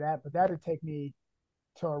decision after that. But that'd take me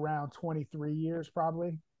to around 23 years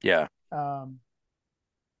probably. Yeah. Um,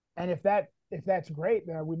 and if that's great,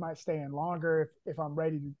 then we might stay in longer if I'm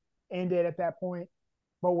ready to end it at that point.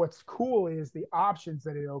 But what's cool is the options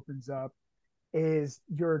that it opens up is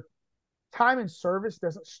your time in service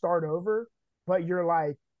doesn't start over, but you're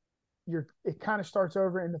it kind of starts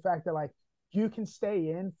over in the fact that like you can stay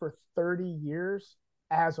in for 30 years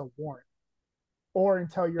as a warrant or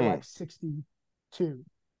until you're Hmm. like 62.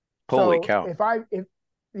 Holy So cow. if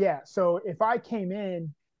yeah, so if I came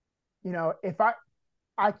in, if I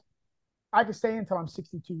I could stay until I'm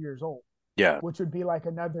 62 years old, Yeah. which would be like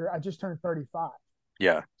another I just turned 35.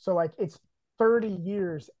 Yeah. So like it's 30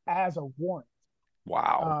 years as a warrant.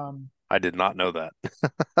 Wow. Um I did not know that.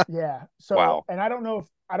 yeah. So Wow. and I don't know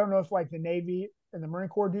if like the Navy and the Marine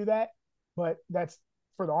Corps do that, but that's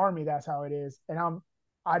for the Army, that's how it is. And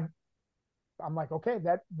I I'm like, okay,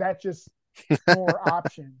 that just more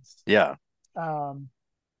options. Yeah. Um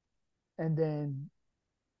and then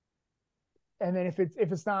if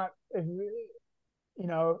it's not if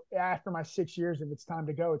after my 6 years, if it's time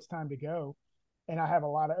to go, it's time to go. And I have a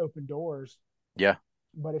lot of open doors, Yeah.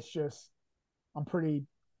 but it's just I'm pretty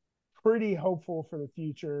hopeful for the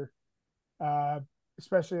future.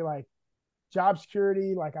 Especially like job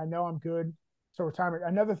security. Like I know I'm good. So retirement.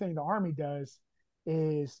 Another thing the Army does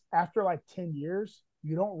is after like 10 years,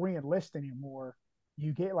 you don't re-enlist anymore.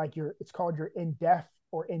 You get like it's called your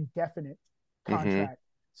or indefinite Mm-hmm. contract.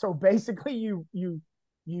 So basically you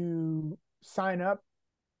sign up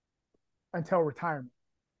until retirement.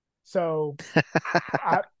 So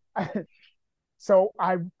I,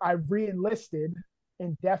 I I re-enlisted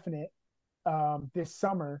indefinite this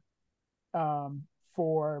summer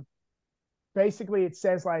for basically it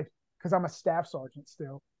says like because I'm a staff sergeant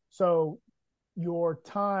still. So your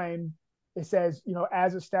time it says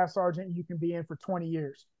as a staff sergeant you can be in for 20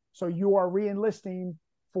 years. So you are re-enlisting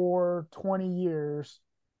for 20 years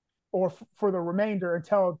or for the remainder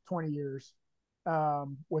until 20 years,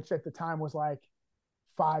 which at the time was like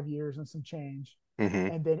 5 years and some change. Mm-hmm.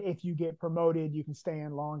 And then if you get promoted, you can stay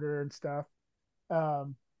in longer and stuff.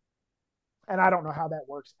 Um, and I don't know how that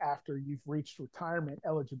works after you've reached retirement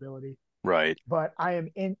eligibility, Right. but I'm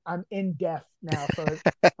in death now. So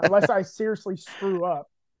unless I seriously screw up,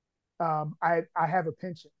 I have a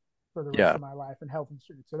pension for the rest Yeah. of my life and health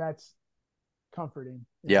insurance. So that's comforting.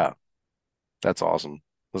 Yeah. That's awesome.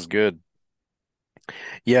 That's good.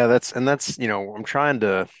 Yeah,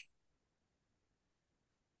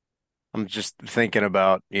 I'm just thinking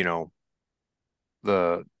about,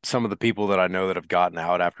 the some of the people that I know that have gotten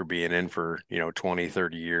out after being in for, 20,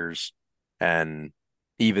 30 years and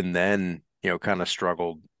even then, kind of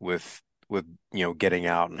struggled with, getting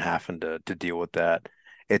out and having to deal with that.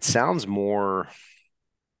 It sounds more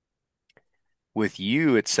with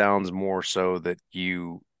you, it sounds more so that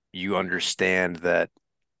you understand that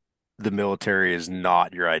the military is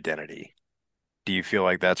not your identity. Do you feel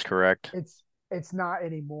like that's correct? It's not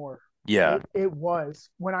anymore. Yeah. It was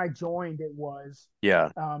when I joined. It was, Yeah.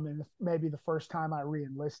 and maybe the first time I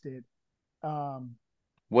reenlisted. Um,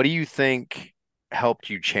 What do you think helped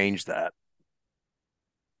you change that?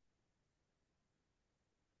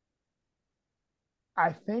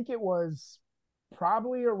 I think it was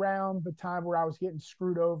probably around the time where I was getting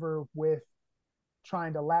screwed over with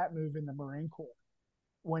trying to lat move in the Marine Corps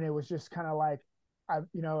when it was just kind of like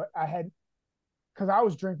I had because I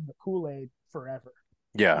was drinking the Kool Aid forever.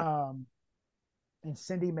 Yeah. Um, and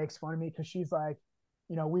Cindy makes fun of me because she's like,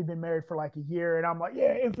 we've been married for like a year, and I'm like,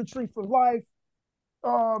 yeah, infantry for life.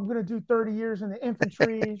 Oh, I'm gonna do 30 years in the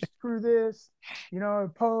infantry. Screw this,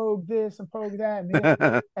 pogue this and pogue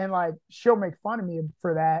that, and like she'll make fun of me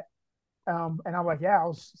for that. And I'm like, yeah, I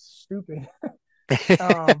was stupid.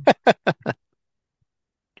 um,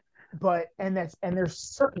 but and there's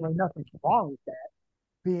certainly nothing wrong with that,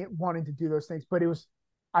 being wanting to do those things. But it was,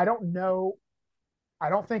 I don't know, I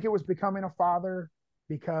don't think it was becoming a father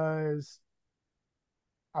because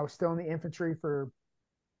I was still in the infantry for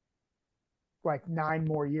like 9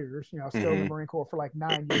 more years. Still in the hmm Marine Corps for like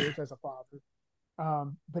 9 years as a father.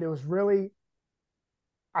 But it was really,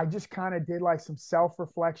 I just kind of did like some self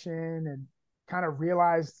reflection and kind of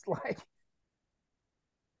realized like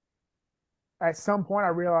at some point I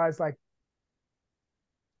realized like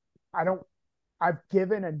I don't, I've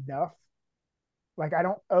given enough. Like I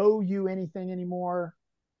don't owe you anything anymore.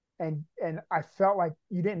 And I felt like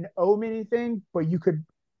you didn't owe me anything, but you could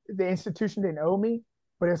the institution didn't owe me,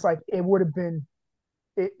 but it's like it would have been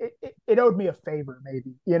it owed me a favor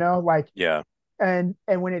maybe, like. Yeah. And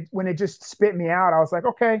when it just spit me out, I was like,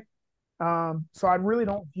 okay. So I really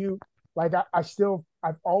don't view, like,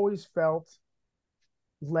 I've always felt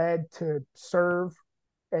led to serve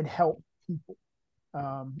and help people.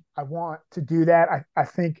 I want to do that. I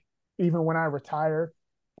think even when I retire,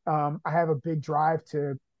 I have a big drive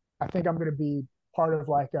to. I think I'm going to be part of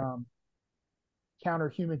like counter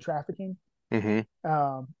human trafficking. Hmm.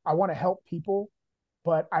 I want to help people,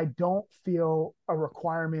 but I don't feel a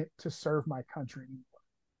requirement to serve my country anymore.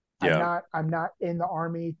 Yeah. I'm not in the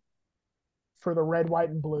army for the red, white,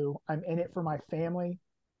 and blue. I'm in it for my family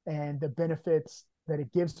and the benefits that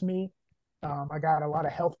it gives me. I got a lot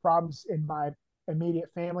of health problems in my immediate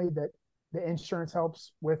family that the insurance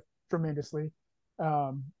helps with tremendously.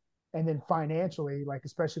 Um, and then financially, like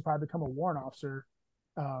especially if I become a warrant officer,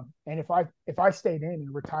 and if I stayed in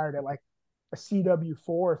and retired at like a CW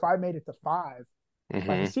 4, if I made it to 5, like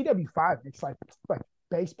a Hmm. CW 5 makes like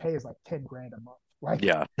base pay is like 10 grand a month.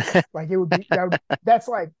 Yeah. Like it would be that's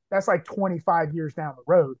like 25 years down the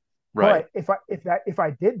road. Right. But if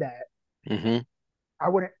I did that, Hmm. I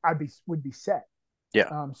wouldn't I'd be would be set.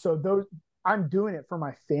 Yeah. So those I'm doing it for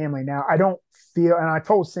my family now. I don't feel, and I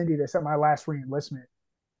told Cindy this at my last reenlistment.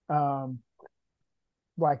 Um,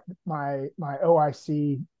 like my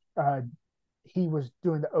OIC, he was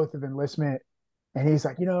doing the oath of enlistment, and he's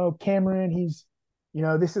like, Cameron,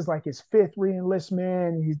 this is like his fifth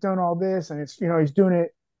reenlistment. He's done all this, and it's, he's doing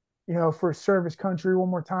it, for service country one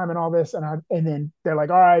more time and all this. And then they're like,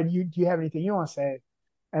 all right, do you have anything you want to say?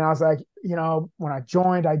 And I was like, when I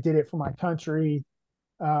joined, I did it for my country.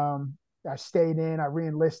 I stayed in, I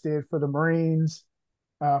reenlisted for the Marines,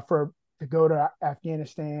 for to go to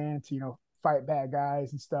Afghanistan to, fight bad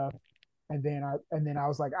guys and stuff. And then I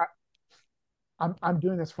was like, I'm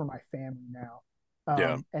doing this for my family now.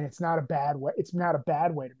 Yeah. And it's not a bad way. It's not a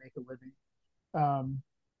bad way to make a living. Um,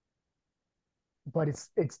 but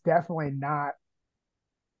it's definitely not.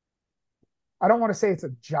 I don't want to say it's a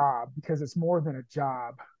job because it's more than a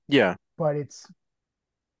job, Yeah. but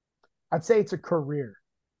I'd say it's a career.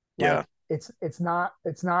 Yeah. Like it's not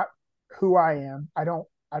who I am. I don't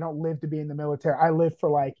live to be in the military. I live for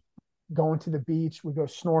like going to the beach. We go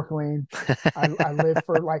snorkeling. I live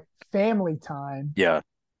for like family time Yeah.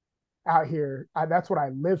 out here. That's what I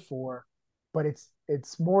live for. But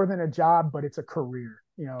it's more than a job, but it's a career.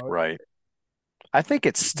 Right. I think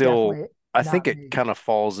it's still, Definitely I think not it me. kind of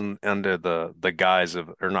falls in under the guise of,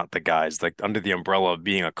 or not the guise, like under the umbrella of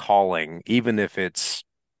being a calling, even if it's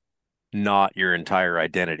not your entire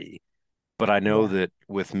identity. But I know Yeah, that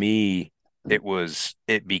with me,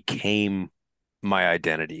 it became my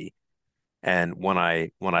identity. And when I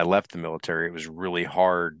left the military, it was really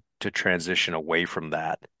hard to transition away from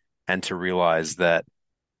that and to realize that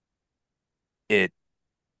it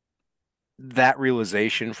that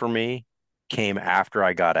realization for me came after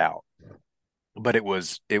I got out. But it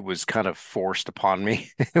was kind of forced upon me.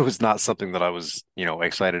 It was not something that I was,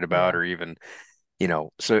 excited about yeah, or even,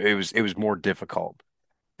 so it was more difficult.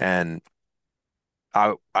 And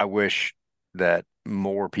I wish that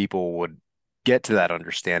more people would get to that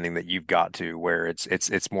understanding that you've got to, where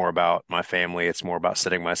it's more about my family, it's more about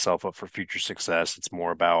setting myself up for future success, it's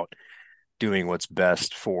more about doing what's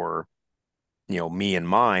best for, me and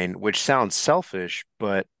mine, which sounds selfish,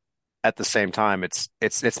 but at the same time it's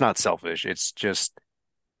not selfish. It's just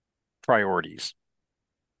priorities.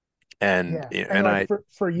 And yeah. And and like I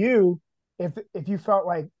for you, if you felt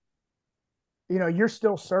like, you're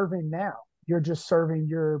still serving now, you're just serving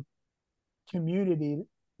your community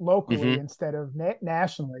locally Mhm. instead of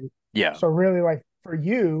nationally. Yeah. So really, like for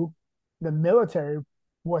you, the military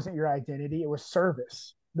wasn't your identity; it was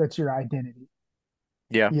service that's your identity.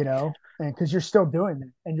 Yeah. And because you're still doing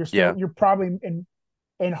that, and Yeah. you're probably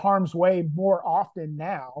in harm's way more often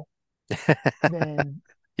now than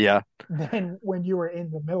Yeah. than when you were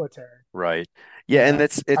in the military. Right. You Yeah, and know,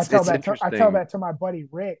 it's I it's tell it's that to I tell interesting. that to my buddy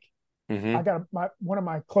Rick. Hmm. I got one of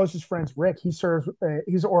my closest friends, Rick. He serves.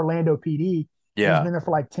 He's Orlando PD, and he's Yeah. been there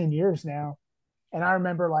for like 10 years now. And I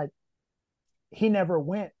remember like he never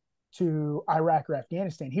went to Iraq or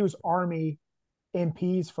Afghanistan. He was Army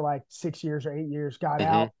MPs for like 6 years or 8 years. Got Hmm.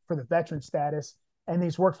 out for the veteran status, and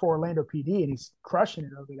he's worked for Orlando PD, and he's crushing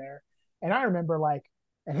it over there. And I remember like,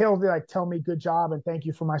 and he'll be like, tell me good job and thank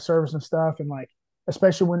you for my service and stuff, and like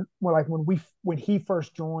especially when he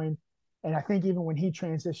first joined, and I think even when he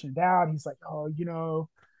transitioned out, he's like, oh,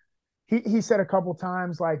 he said a couple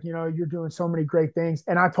times like, you're doing so many great things,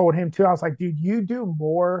 and I told him too. I was like, dude, you do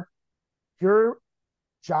more. Your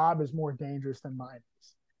job is more dangerous than mine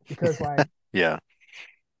is because like Yeah.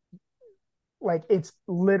 like it's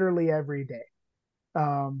literally every day.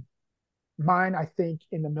 Um, Mine, I think,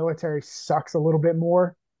 in the military sucks a little bit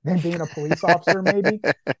more than being a police officer, maybe.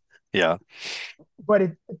 Yeah. But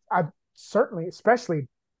I certainly, especially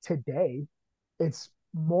today, it's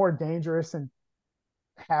more dangerous, and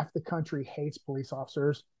half the country hates police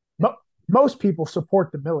officers. Mo- Most people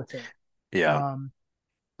support the military, Yeah. um,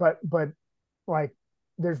 but like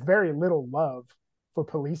there's very little love for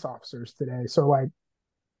police officers today. So like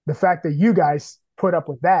the fact that you guys put up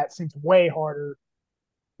with that seems way harder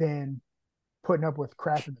than putting up with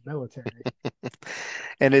crap in the military.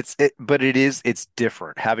 And but it's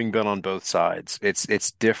different. Having been on both sides,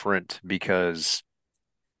 it's different because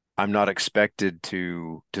I'm not expected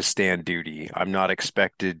to stand duty. I'm not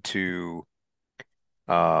expected to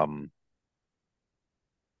um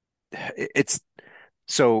it's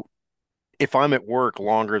so if I'm at work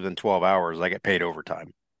longer than 12 hours, I get paid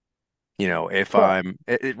overtime. If Correct.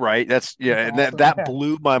 right, that's yeah, That's and that awesome. that Yeah.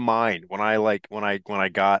 blew my mind when I like when I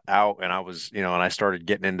got out and I was, and I started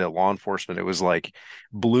getting into law enforcement, it was like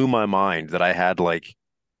blew my mind that I had like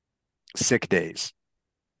sick days.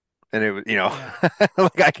 And it was, Yeah.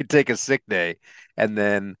 like I could take a sick day and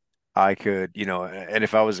then I could, and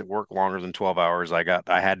if I was at work longer than 12 hours, I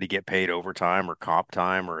had to get paid overtime or comp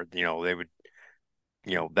time or, they would,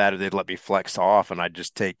 that or they'd let me flex off and I'd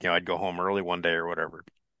just take, I'd go home early one day or whatever.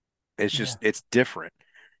 Yeah. It's different.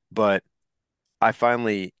 But I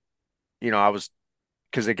finally, I was,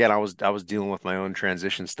 because again, I was dealing with my own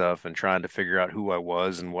transition stuff and trying to figure out who I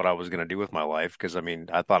was and what I was going to do with my life. Because I mean,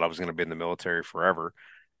 I thought I was going to be in the military forever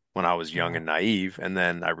when I was young Yeah. and naive. And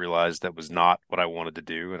then I realized that was not what I wanted to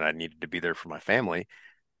do, and I needed to be there for my family.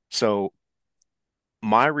 So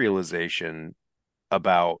my realization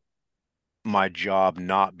about my job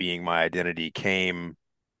not being my identity came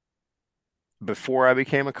before I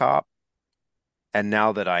became a cop. And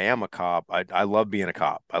now that I am a cop, I love being a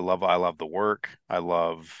cop. I love the work. I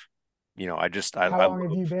love, I How love long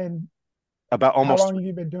have you been? about How long have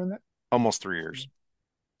you been doing that? almost 3 years.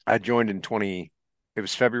 I joined in 20, it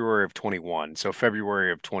was February of 21. So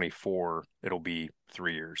February of 24, it'll be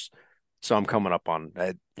 3 years. So I'm coming up on,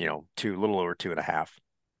 two, a little over two and a half.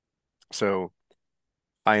 So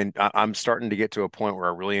I'm starting to get to a point where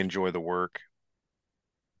I really enjoy the work,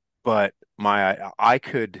 but I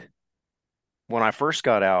could, when I first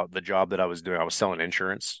got out, the job that I was doing, I was selling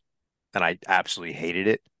insurance and I absolutely hated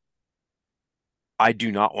it. I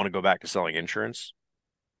do not want to go back to selling insurance,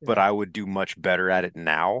 but Yeah. I would do much better at it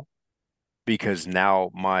now because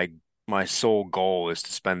now my sole goal is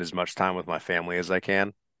to spend as much time with my family as I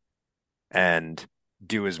can and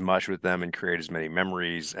do as much with them and create as many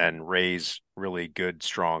memories and raise really good,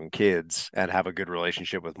 strong kids and have a good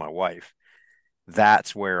relationship with my wife.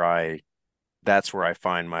 That's where I that's where I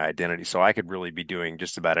find my identity. So I could really be doing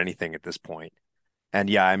just about anything at this point. And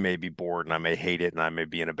yeah, I may be bored and I may hate it and I may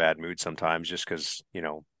be in a bad mood sometimes just because,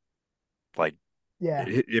 like Yeah.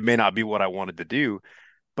 it may not be what I wanted to do,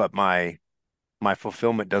 but my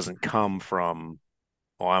fulfillment doesn't come from,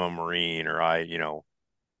 oh, I'm a Marine or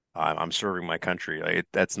I'm serving my country. Like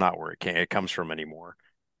that's not where it comes from anymore.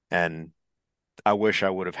 And I wish I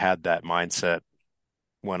would have had that mindset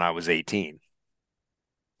when I was 18,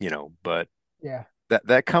 but Yeah.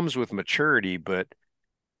 that comes with maturity. But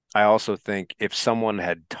I also think if someone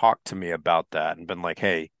had talked to me about that and been like,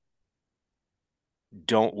 hey,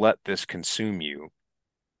 don't let this consume you.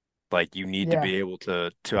 Like you need to Yeah. be able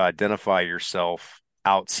to identify yourself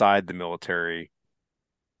outside the military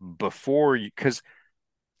before you, because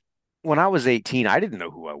when I was 18, I didn't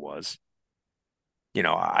know who I was.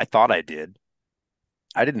 I thought I did.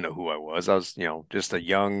 I didn't know who I was. I was, just a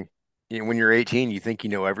young, when you're 18, you think you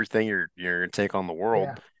know everything. You're gonna take on the world.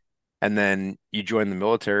 Yeah. And then you join the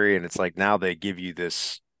military and it's like now they give you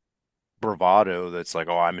this bravado that's like,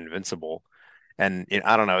 oh, I'm invincible. And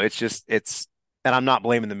I don't know, and I'm not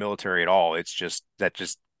blaming the military at all. It's just that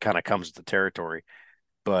just kind of comes with the territory.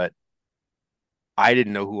 But I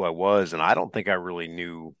didn't know who I was, and I don't think I really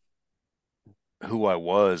knew who I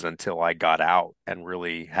was until I got out and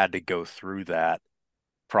really had to go through that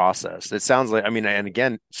process. It sounds like, I mean, and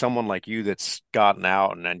again, someone like you that's gotten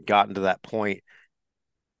out and then gotten to that point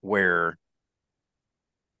where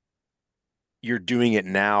you're doing it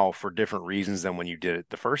now for different reasons than when you did it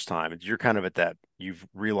the first time. You're kind of at that, you've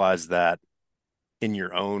realized that in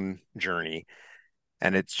your own journey.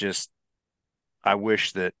 And it's just, I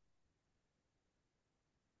wish that,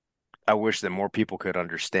 I wish that more people could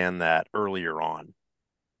understand that earlier on.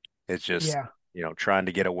 It's just, Yeah. trying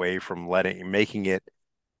to get away from making it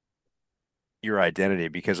your identity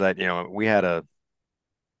because there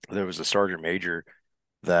was a sergeant major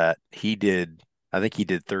that I think he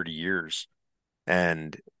did 30 years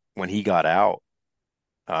And when he got out,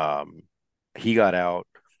 um, he got out.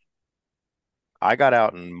 I got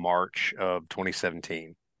out in March of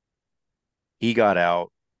 2017. He got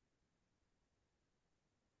out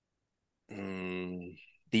mm,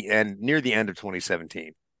 near the end of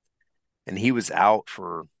 2017, and he was out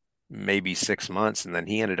for maybe 6 months, and then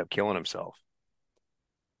he ended up killing himself.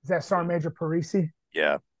 Is that Sergeant Major Parisi?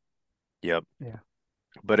 Yeah, yep. Yeah.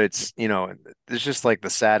 But it's just like the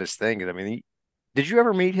saddest thing. I mean, did you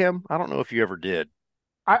ever meet him? I don't know if you ever did.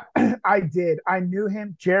 I I did. I knew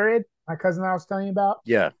him. Jared, my cousin I was telling you about,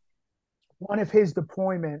 Yeah. one of his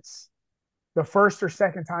deployments, the first or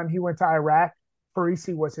second time he went to Iraq,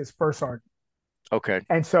 Parisi was his first sergeant. Okay.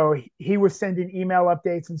 And so he was sending email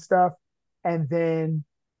updates and stuff. And then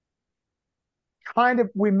kind of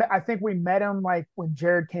I think we met him like when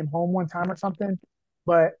Jared came home one time or something.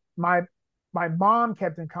 But my mom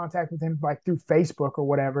kept in contact with him like through Facebook or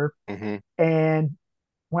whatever. Hmm. And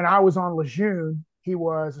when I was on Lejeune, he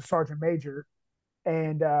was a sergeant major,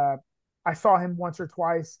 and I saw him once or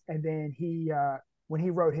twice. And then when he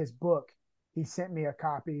wrote his book, he sent me a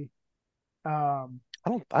copy. Um, I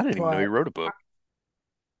didn't even know he but wrote a book.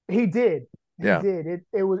 he did, he Yeah. did.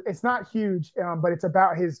 It's not huge, but it's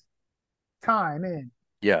about his time in.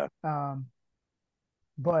 Yeah. Um,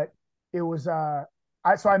 but it was I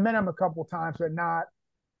met him a couple times, but not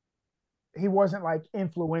he wasn't like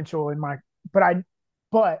influential in my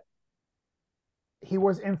but he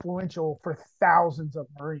was influential for thousands of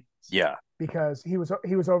Marines Yeah. because he was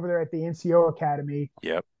over there at the NCO Academy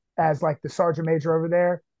Yep. as like the sergeant major over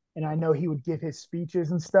there, and I know he would give his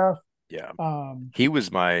speeches and stuff. Yeah. Um, He and was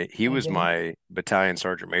then my battalion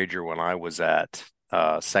sergeant major when I was at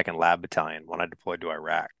Second Lab Battalion when I deployed to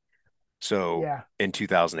Iraq. So yeah, in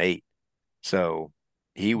 2008. So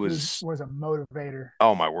he he was, was a motivator.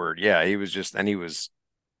 oh my word, yeah,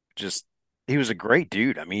 just he was a great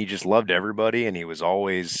dude. I mean, he just loved everybody, and he was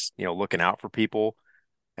always, looking out for people.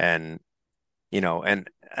 And I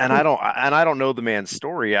don't know the man's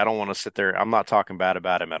story. I don't want to sit there. I'm not talking bad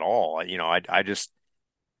about him at all.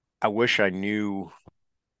 I wish I knew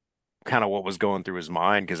kind of what was going through his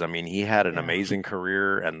mind, because I mean, he had an Yeah, amazing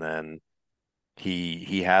career, and then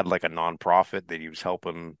he had like a nonprofit that he was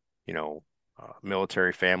helping,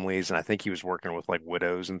 military families, and I think he was working with like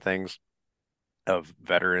widows and things of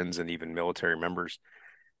veterans and even military members.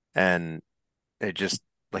 And it just,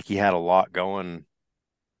 like, he had a lot going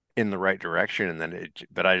in the right direction, and then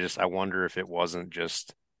but I wonder if it wasn't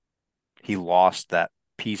just he lost that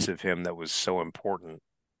piece of him that was so important.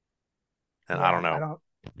 And I don't yeah. I know.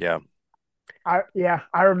 don't. Yeah.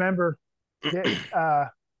 I remember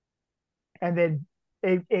that. And then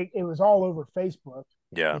it was all over Facebook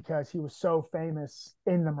Yeah. because he was so famous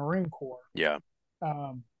in the Marine Corps. Yeah.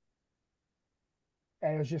 Um,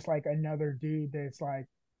 and it was just like another dude that's like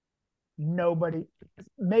nobody,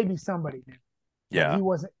 maybe somebody knew, but Yeah. he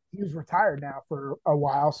was retired now for a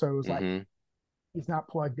while. So it was like Hmm. he's not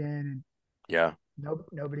plugged in and Yeah.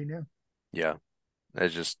 nobody knew. Yeah.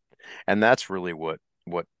 It's just, and that's really what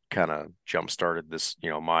kind of jump started this,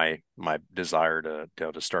 my desire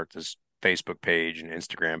to start this Facebook page and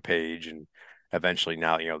Instagram page, and eventually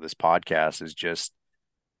now, this podcast is just,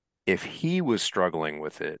 if he was struggling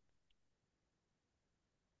with it,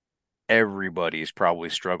 everybody's probably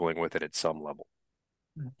struggling with it at some level.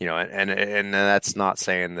 And that's not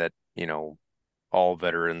saying that, all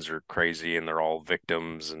veterans are crazy and they're all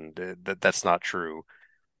victims, and that's not true.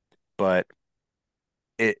 But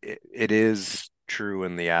it is true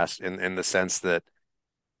in in the sense that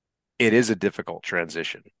it is a difficult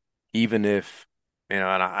transition, even if,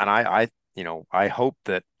 I hope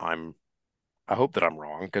that I'm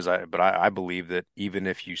wrong, but I believe that even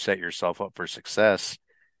if you set yourself up for success,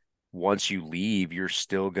 once you leave, you're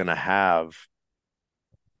still gonna have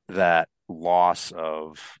that loss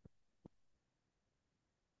of,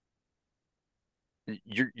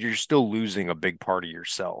 you're still losing a big part of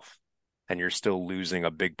yourself, and you're still losing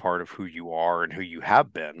a big part of who you are and who you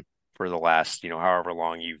have been for the last, however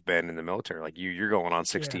long you've been in the military. Like you're going on Yeah,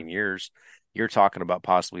 16 years. You're talking about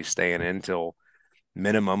possibly staying in till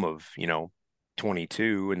minimum of,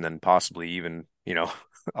 22, and then possibly even,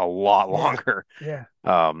 a lot yeah, longer. yeah,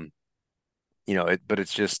 Um, but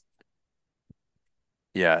it's just,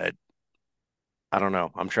 yeah, I don't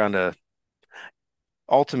know. I'm trying to,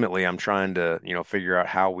 figure out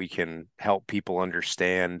how we can help people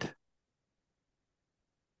understand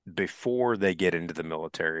before they get into the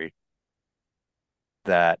military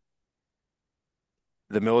that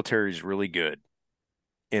the military is really good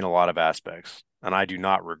in a lot of aspects. And I do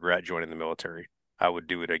not regret joining the military. I would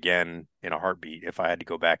do it again in a heartbeat. If I had to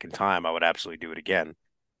go back in time, I would absolutely do it again.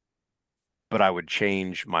 but I would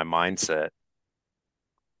change my mindset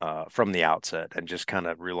from the outset and just kind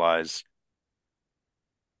of realize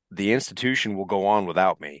the institution will go on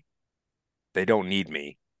without me. They don't need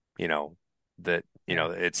me, you know, that, Yeah.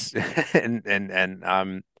 it's and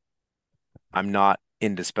I'm not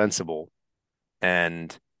indispensable.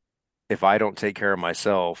 And if I don't take care of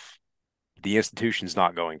myself, the institution's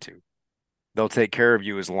not going to. They'll take care of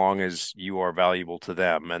you as long as you are valuable to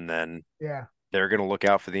them, and then Yeah. they're going to look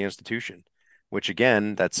out for the institution, which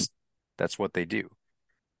again, that's what they do.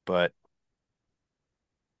 But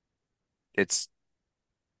it's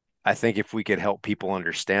I think if we could help people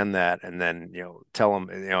understand that and then, tell them,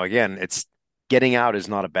 again, it's getting out is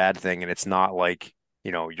not a bad thing. And it's not like,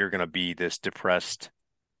 you're going to be this depressed,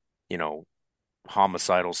 you know,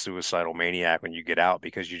 homicidal, suicidal maniac when you get out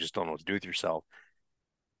because you just don't know what to do with yourself.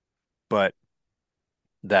 But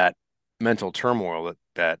that mental turmoil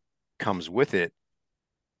that comes with it,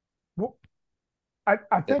 Well, I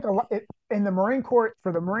it think a lot in the Marine Corps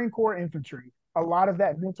for the Marine Corps infantry, a lot of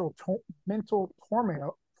that mental torment,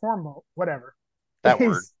 whatever, that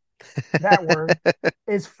word. is that word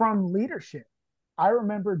is from leadership. I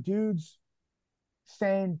remember dudes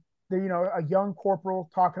saying that, a young corporal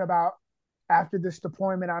talking about after this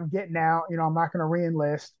deployment, I'm getting out. I'm not going to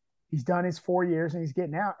reenlist. He's done his 4 years and he's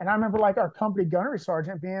getting out. And I remember like our company gunnery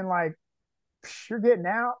sergeant being like, "You're getting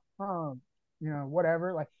out,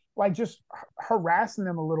 whatever." Like just harassing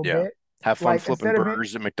them a little Yeah. bit. Have fun Like flipping instead of it,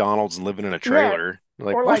 burgers at McDonald's and living in a yeah, trailer.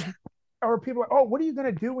 Like, or what? like, or people are like, "Oh, what are you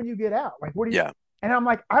going to do when you get out? Like, what do you?" Yeah. And I'm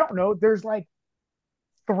like, I don't know. There's like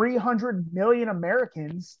 300 million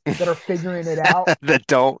Americans that are figuring it out. That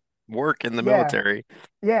don't work in the Yeah, military.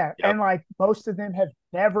 yeah, Yep. and like most of them have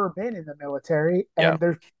never been in the military, Yeah. and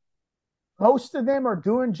there's most of them are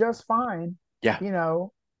doing just fine. Yeah. You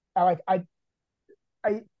know, like I,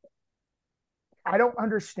 I don't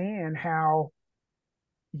understand how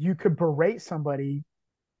you could berate somebody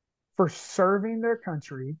for serving their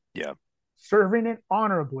country, Yeah. serving it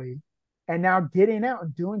honorably, and now getting out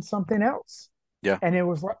and doing something else. Yeah. And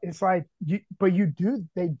it's like but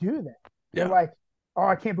they do that. They're Yeah. like, "Oh,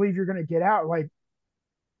 I can't believe you're going to get out." Like,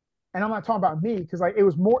 and I'm not talking about me because like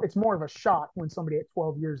it's more of a shock when somebody at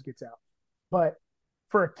 12 years gets out. But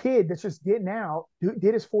for a kid that's just getting out,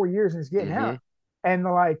 did his 4 years and is getting Hmm. out, and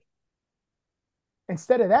like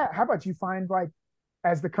instead of that, how about you find like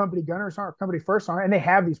as the company gunners are, company first are, and they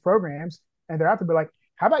have these programs, and they're out to be like,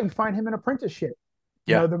 how about you find him an apprenticeship?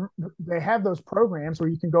 Yeah. They have those programs where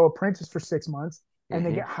you can go apprentice for 6 months and they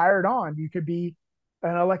Hmm. get hired on. You could be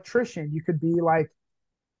an electrician. You could be like,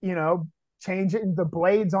 you know, changing the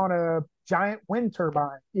blades on a giant wind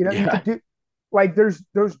turbine. You Yeah. could do like there's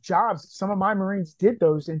jobs. Some of my Marines did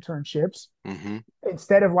those internships Hmm.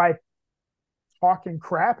 instead of like talking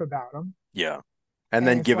crap about them. Yeah. And And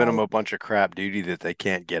then it's giving them like, a bunch of crap duty that they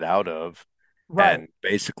can't get out of right. and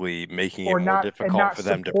basically making it Or more not, and difficult for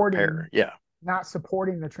them to prepare. Yeah. not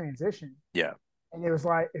supporting the transition. Yeah. And it was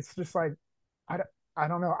like, it's just like, I, I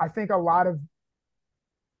don't know. I think a lot of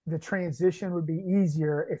the transition would be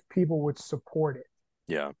easier if people would support it.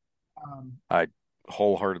 Yeah. Um, I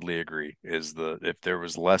wholeheartedly agree. If there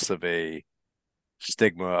was less of a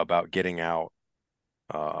stigma about getting out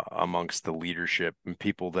amongst the leadership and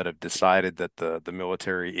people that have decided that the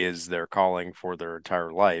military is their calling for their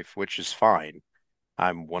entire life, which is fine.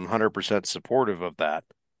 I'm 100% supportive of that.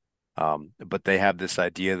 But they have this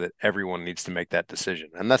idea that everyone needs to make that decision.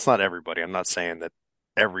 And that's not everybody. I'm not saying that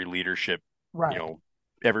every leadership, you right. know,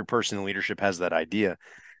 every person in leadership has that idea,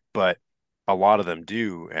 but a lot of them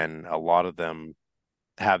do. And a lot of them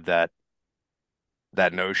have that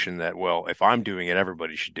notion that, well, if I'm doing it,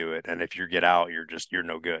 everybody should do it. And if you get out, you're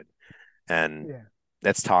no good. And Yeah.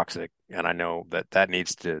 that's toxic. And I know that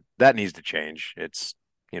needs to change. It's,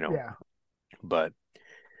 you know, Yeah. but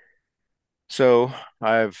so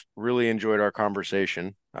I've really enjoyed our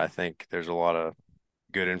conversation. I think there's a lot of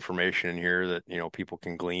good information in here that, people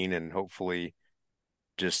can glean and hopefully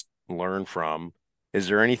just learn from. Is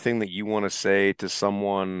there anything that you want to say to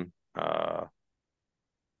someone,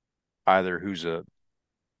 either who's a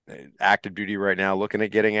active duty right now looking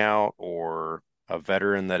at getting out or a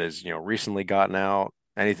veteran that is, recently gotten out?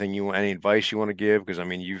 Any advice you want to give? Because I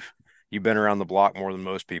mean, you've been around the block more than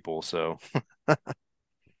most people, so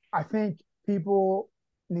I think people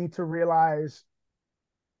need to realize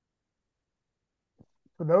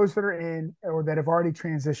for those that are in or that have already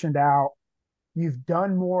transitioned out, you've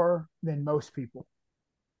done more than most people.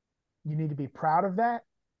 You need to be proud of that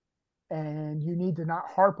and you need to not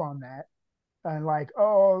harp on that and like,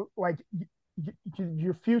 oh, like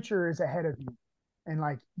your future is ahead of you, and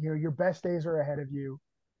like your best days are ahead of you.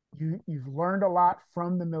 You've learned a lot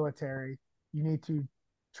from the military, You need to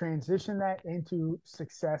transition that into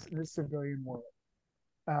success in the civilian world.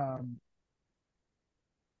 Um,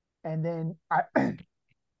 and then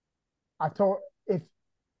I told if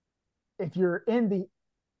you're in the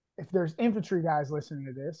if there's infantry guys listening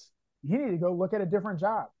to this, you need to go look at a different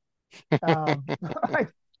job. Like,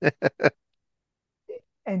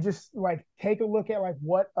 and just like take a look at like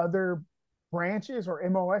what other branches or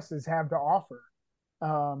MOSs have to offer.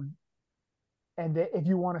 Um, and if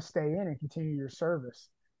you want to stay in and continue your service.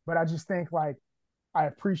 But I just think like I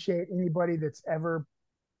appreciate anybody that's ever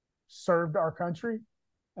served our country,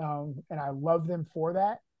 and I love them for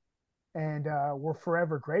that, and we're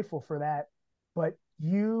forever grateful for that. But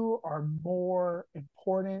you are more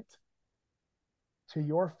important to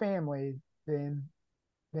your family than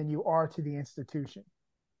you are to the institution,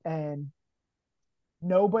 and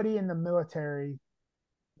nobody in the military,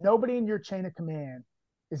 nobody in your chain of command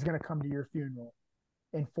is going to come to your funeral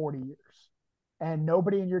in 40 years. And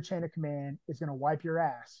nobody in your chain of command is going to wipe your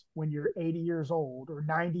ass when you're 80 years old or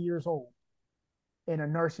 90 years old in a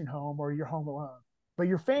nursing home or you're home alone. But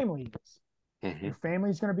your family is. Mm-hmm. Your family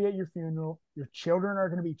is going to be at your funeral. Your children are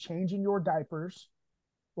going to be changing your diapers.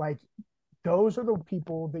 Like, those are the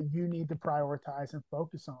people that you need to prioritize and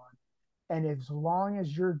focus on. And as long as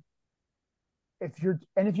if you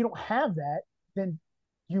don't have that, then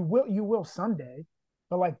you will someday.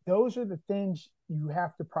 But like, those are the things you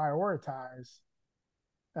have to prioritize,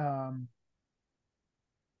 because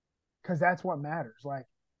that's what matters. Like,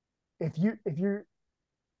 if you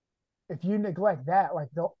neglect that, like,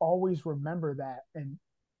 they'll always remember that, and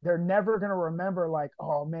they're never going to remember like,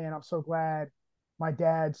 oh man, I'm so glad my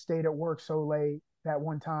dad stayed at work so late that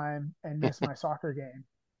one time and missed my soccer game.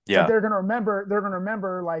 But Yeah. they're going to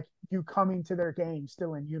remember like you coming to their game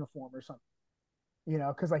still in uniform or something,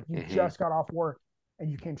 because like you Mm-hmm. just got off work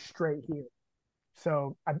and you came straight here.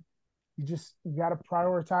 So you got to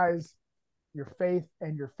prioritize your faith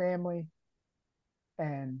and your family,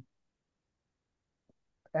 and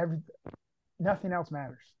every nothing else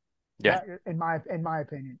matters. Yeah. In my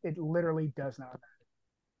opinion, it literally does not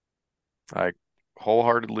I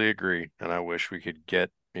wholeheartedly agree. And I wish we could get,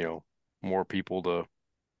 more people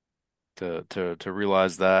to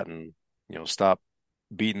realize that and, stop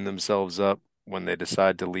beating themselves up when they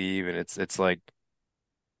decide to leave. And it's like,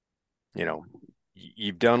 you know,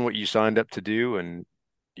 you've done what you signed up to do and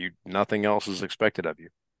nothing else is expected of you.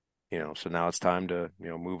 So now it's time to,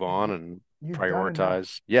 move on matter. and You've done enough.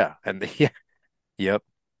 prioritize. Yeah. And yeah, yep.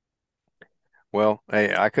 Well,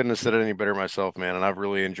 hey, I couldn't have said it any better myself, man. And I've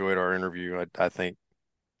really enjoyed our interview. I think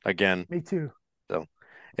again, Me too. so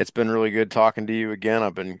it's been really good talking to you again.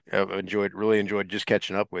 I've really enjoyed just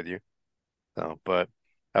catching up with you. So, but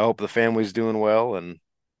I hope the family's doing well, and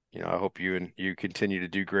I hope you continue to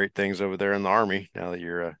do great things over there in the army now that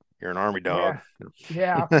you're an army dog.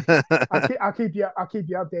 Yeah, yeah. I'll keep you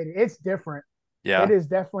updated. It's different. It Yeah. is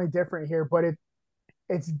definitely different here, but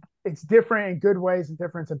it's it's different in good ways and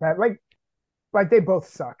different in bad. Like they both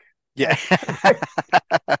suck. Yeah. Like,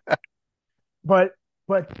 but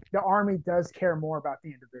the army does care more about the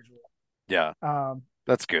individual. Yeah. Um,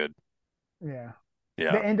 That's good. yeah, the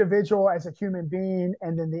Yeah. individual as a human being,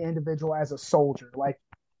 and then the individual as a soldier. Like,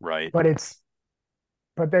 Right. but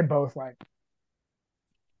but they both like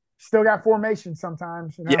still got formation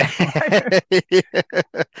sometimes. Yeah.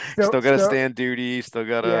 Still, Still got to still, stand duty. Still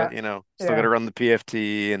got to, yeah, still got yeah, to run the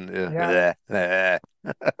PFT and yeah, bleh, bleh.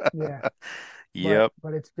 yeah. But Yep.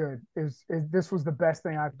 it's good. This was the best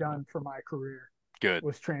thing I've done for my career, Good.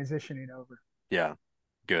 was transitioning over. Yeah.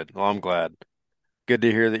 Good. Well, I'm glad. Good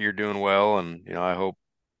to hear that you're doing well, and I hope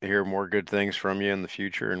to hear more good things from you in the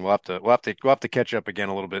future. And we'll have to catch up again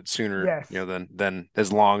a little bit sooner, Yes, than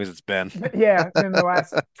as long as it's been. yeah. In the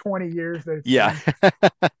last 20 years that it's Yeah. been,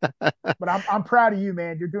 but I'm proud of you,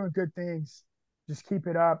 man. You're doing good things. Just keep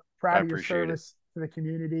it up. I Proud of your appreciate it. service to the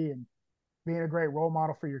community and being a great role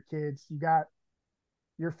model for your kids.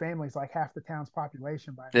 Your family's like half the town's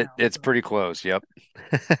population by It now. it's So, pretty close. Yep.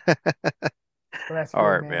 but that's All good,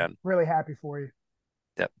 right, man. man. Really happy for you.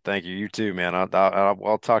 Yep. Thank you. You too, man.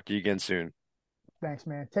 I'll talk to you again soon. Thanks,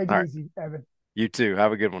 man. Take All it right. easy, Evan. You too.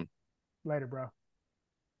 Have a good one. Later, bro.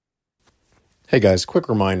 Hey guys, quick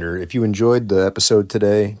reminder, if you enjoyed the episode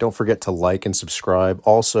today, don't forget to like and subscribe.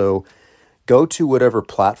 Also, go to whatever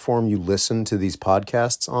platform you listen to these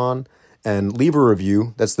podcasts on and leave a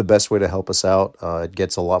review. That's the best way to help us out. It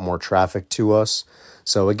gets a lot more traffic to us.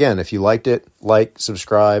 So again, if you liked it, like,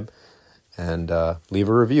 subscribe, and leave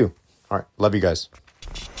a review. All right, love you guys.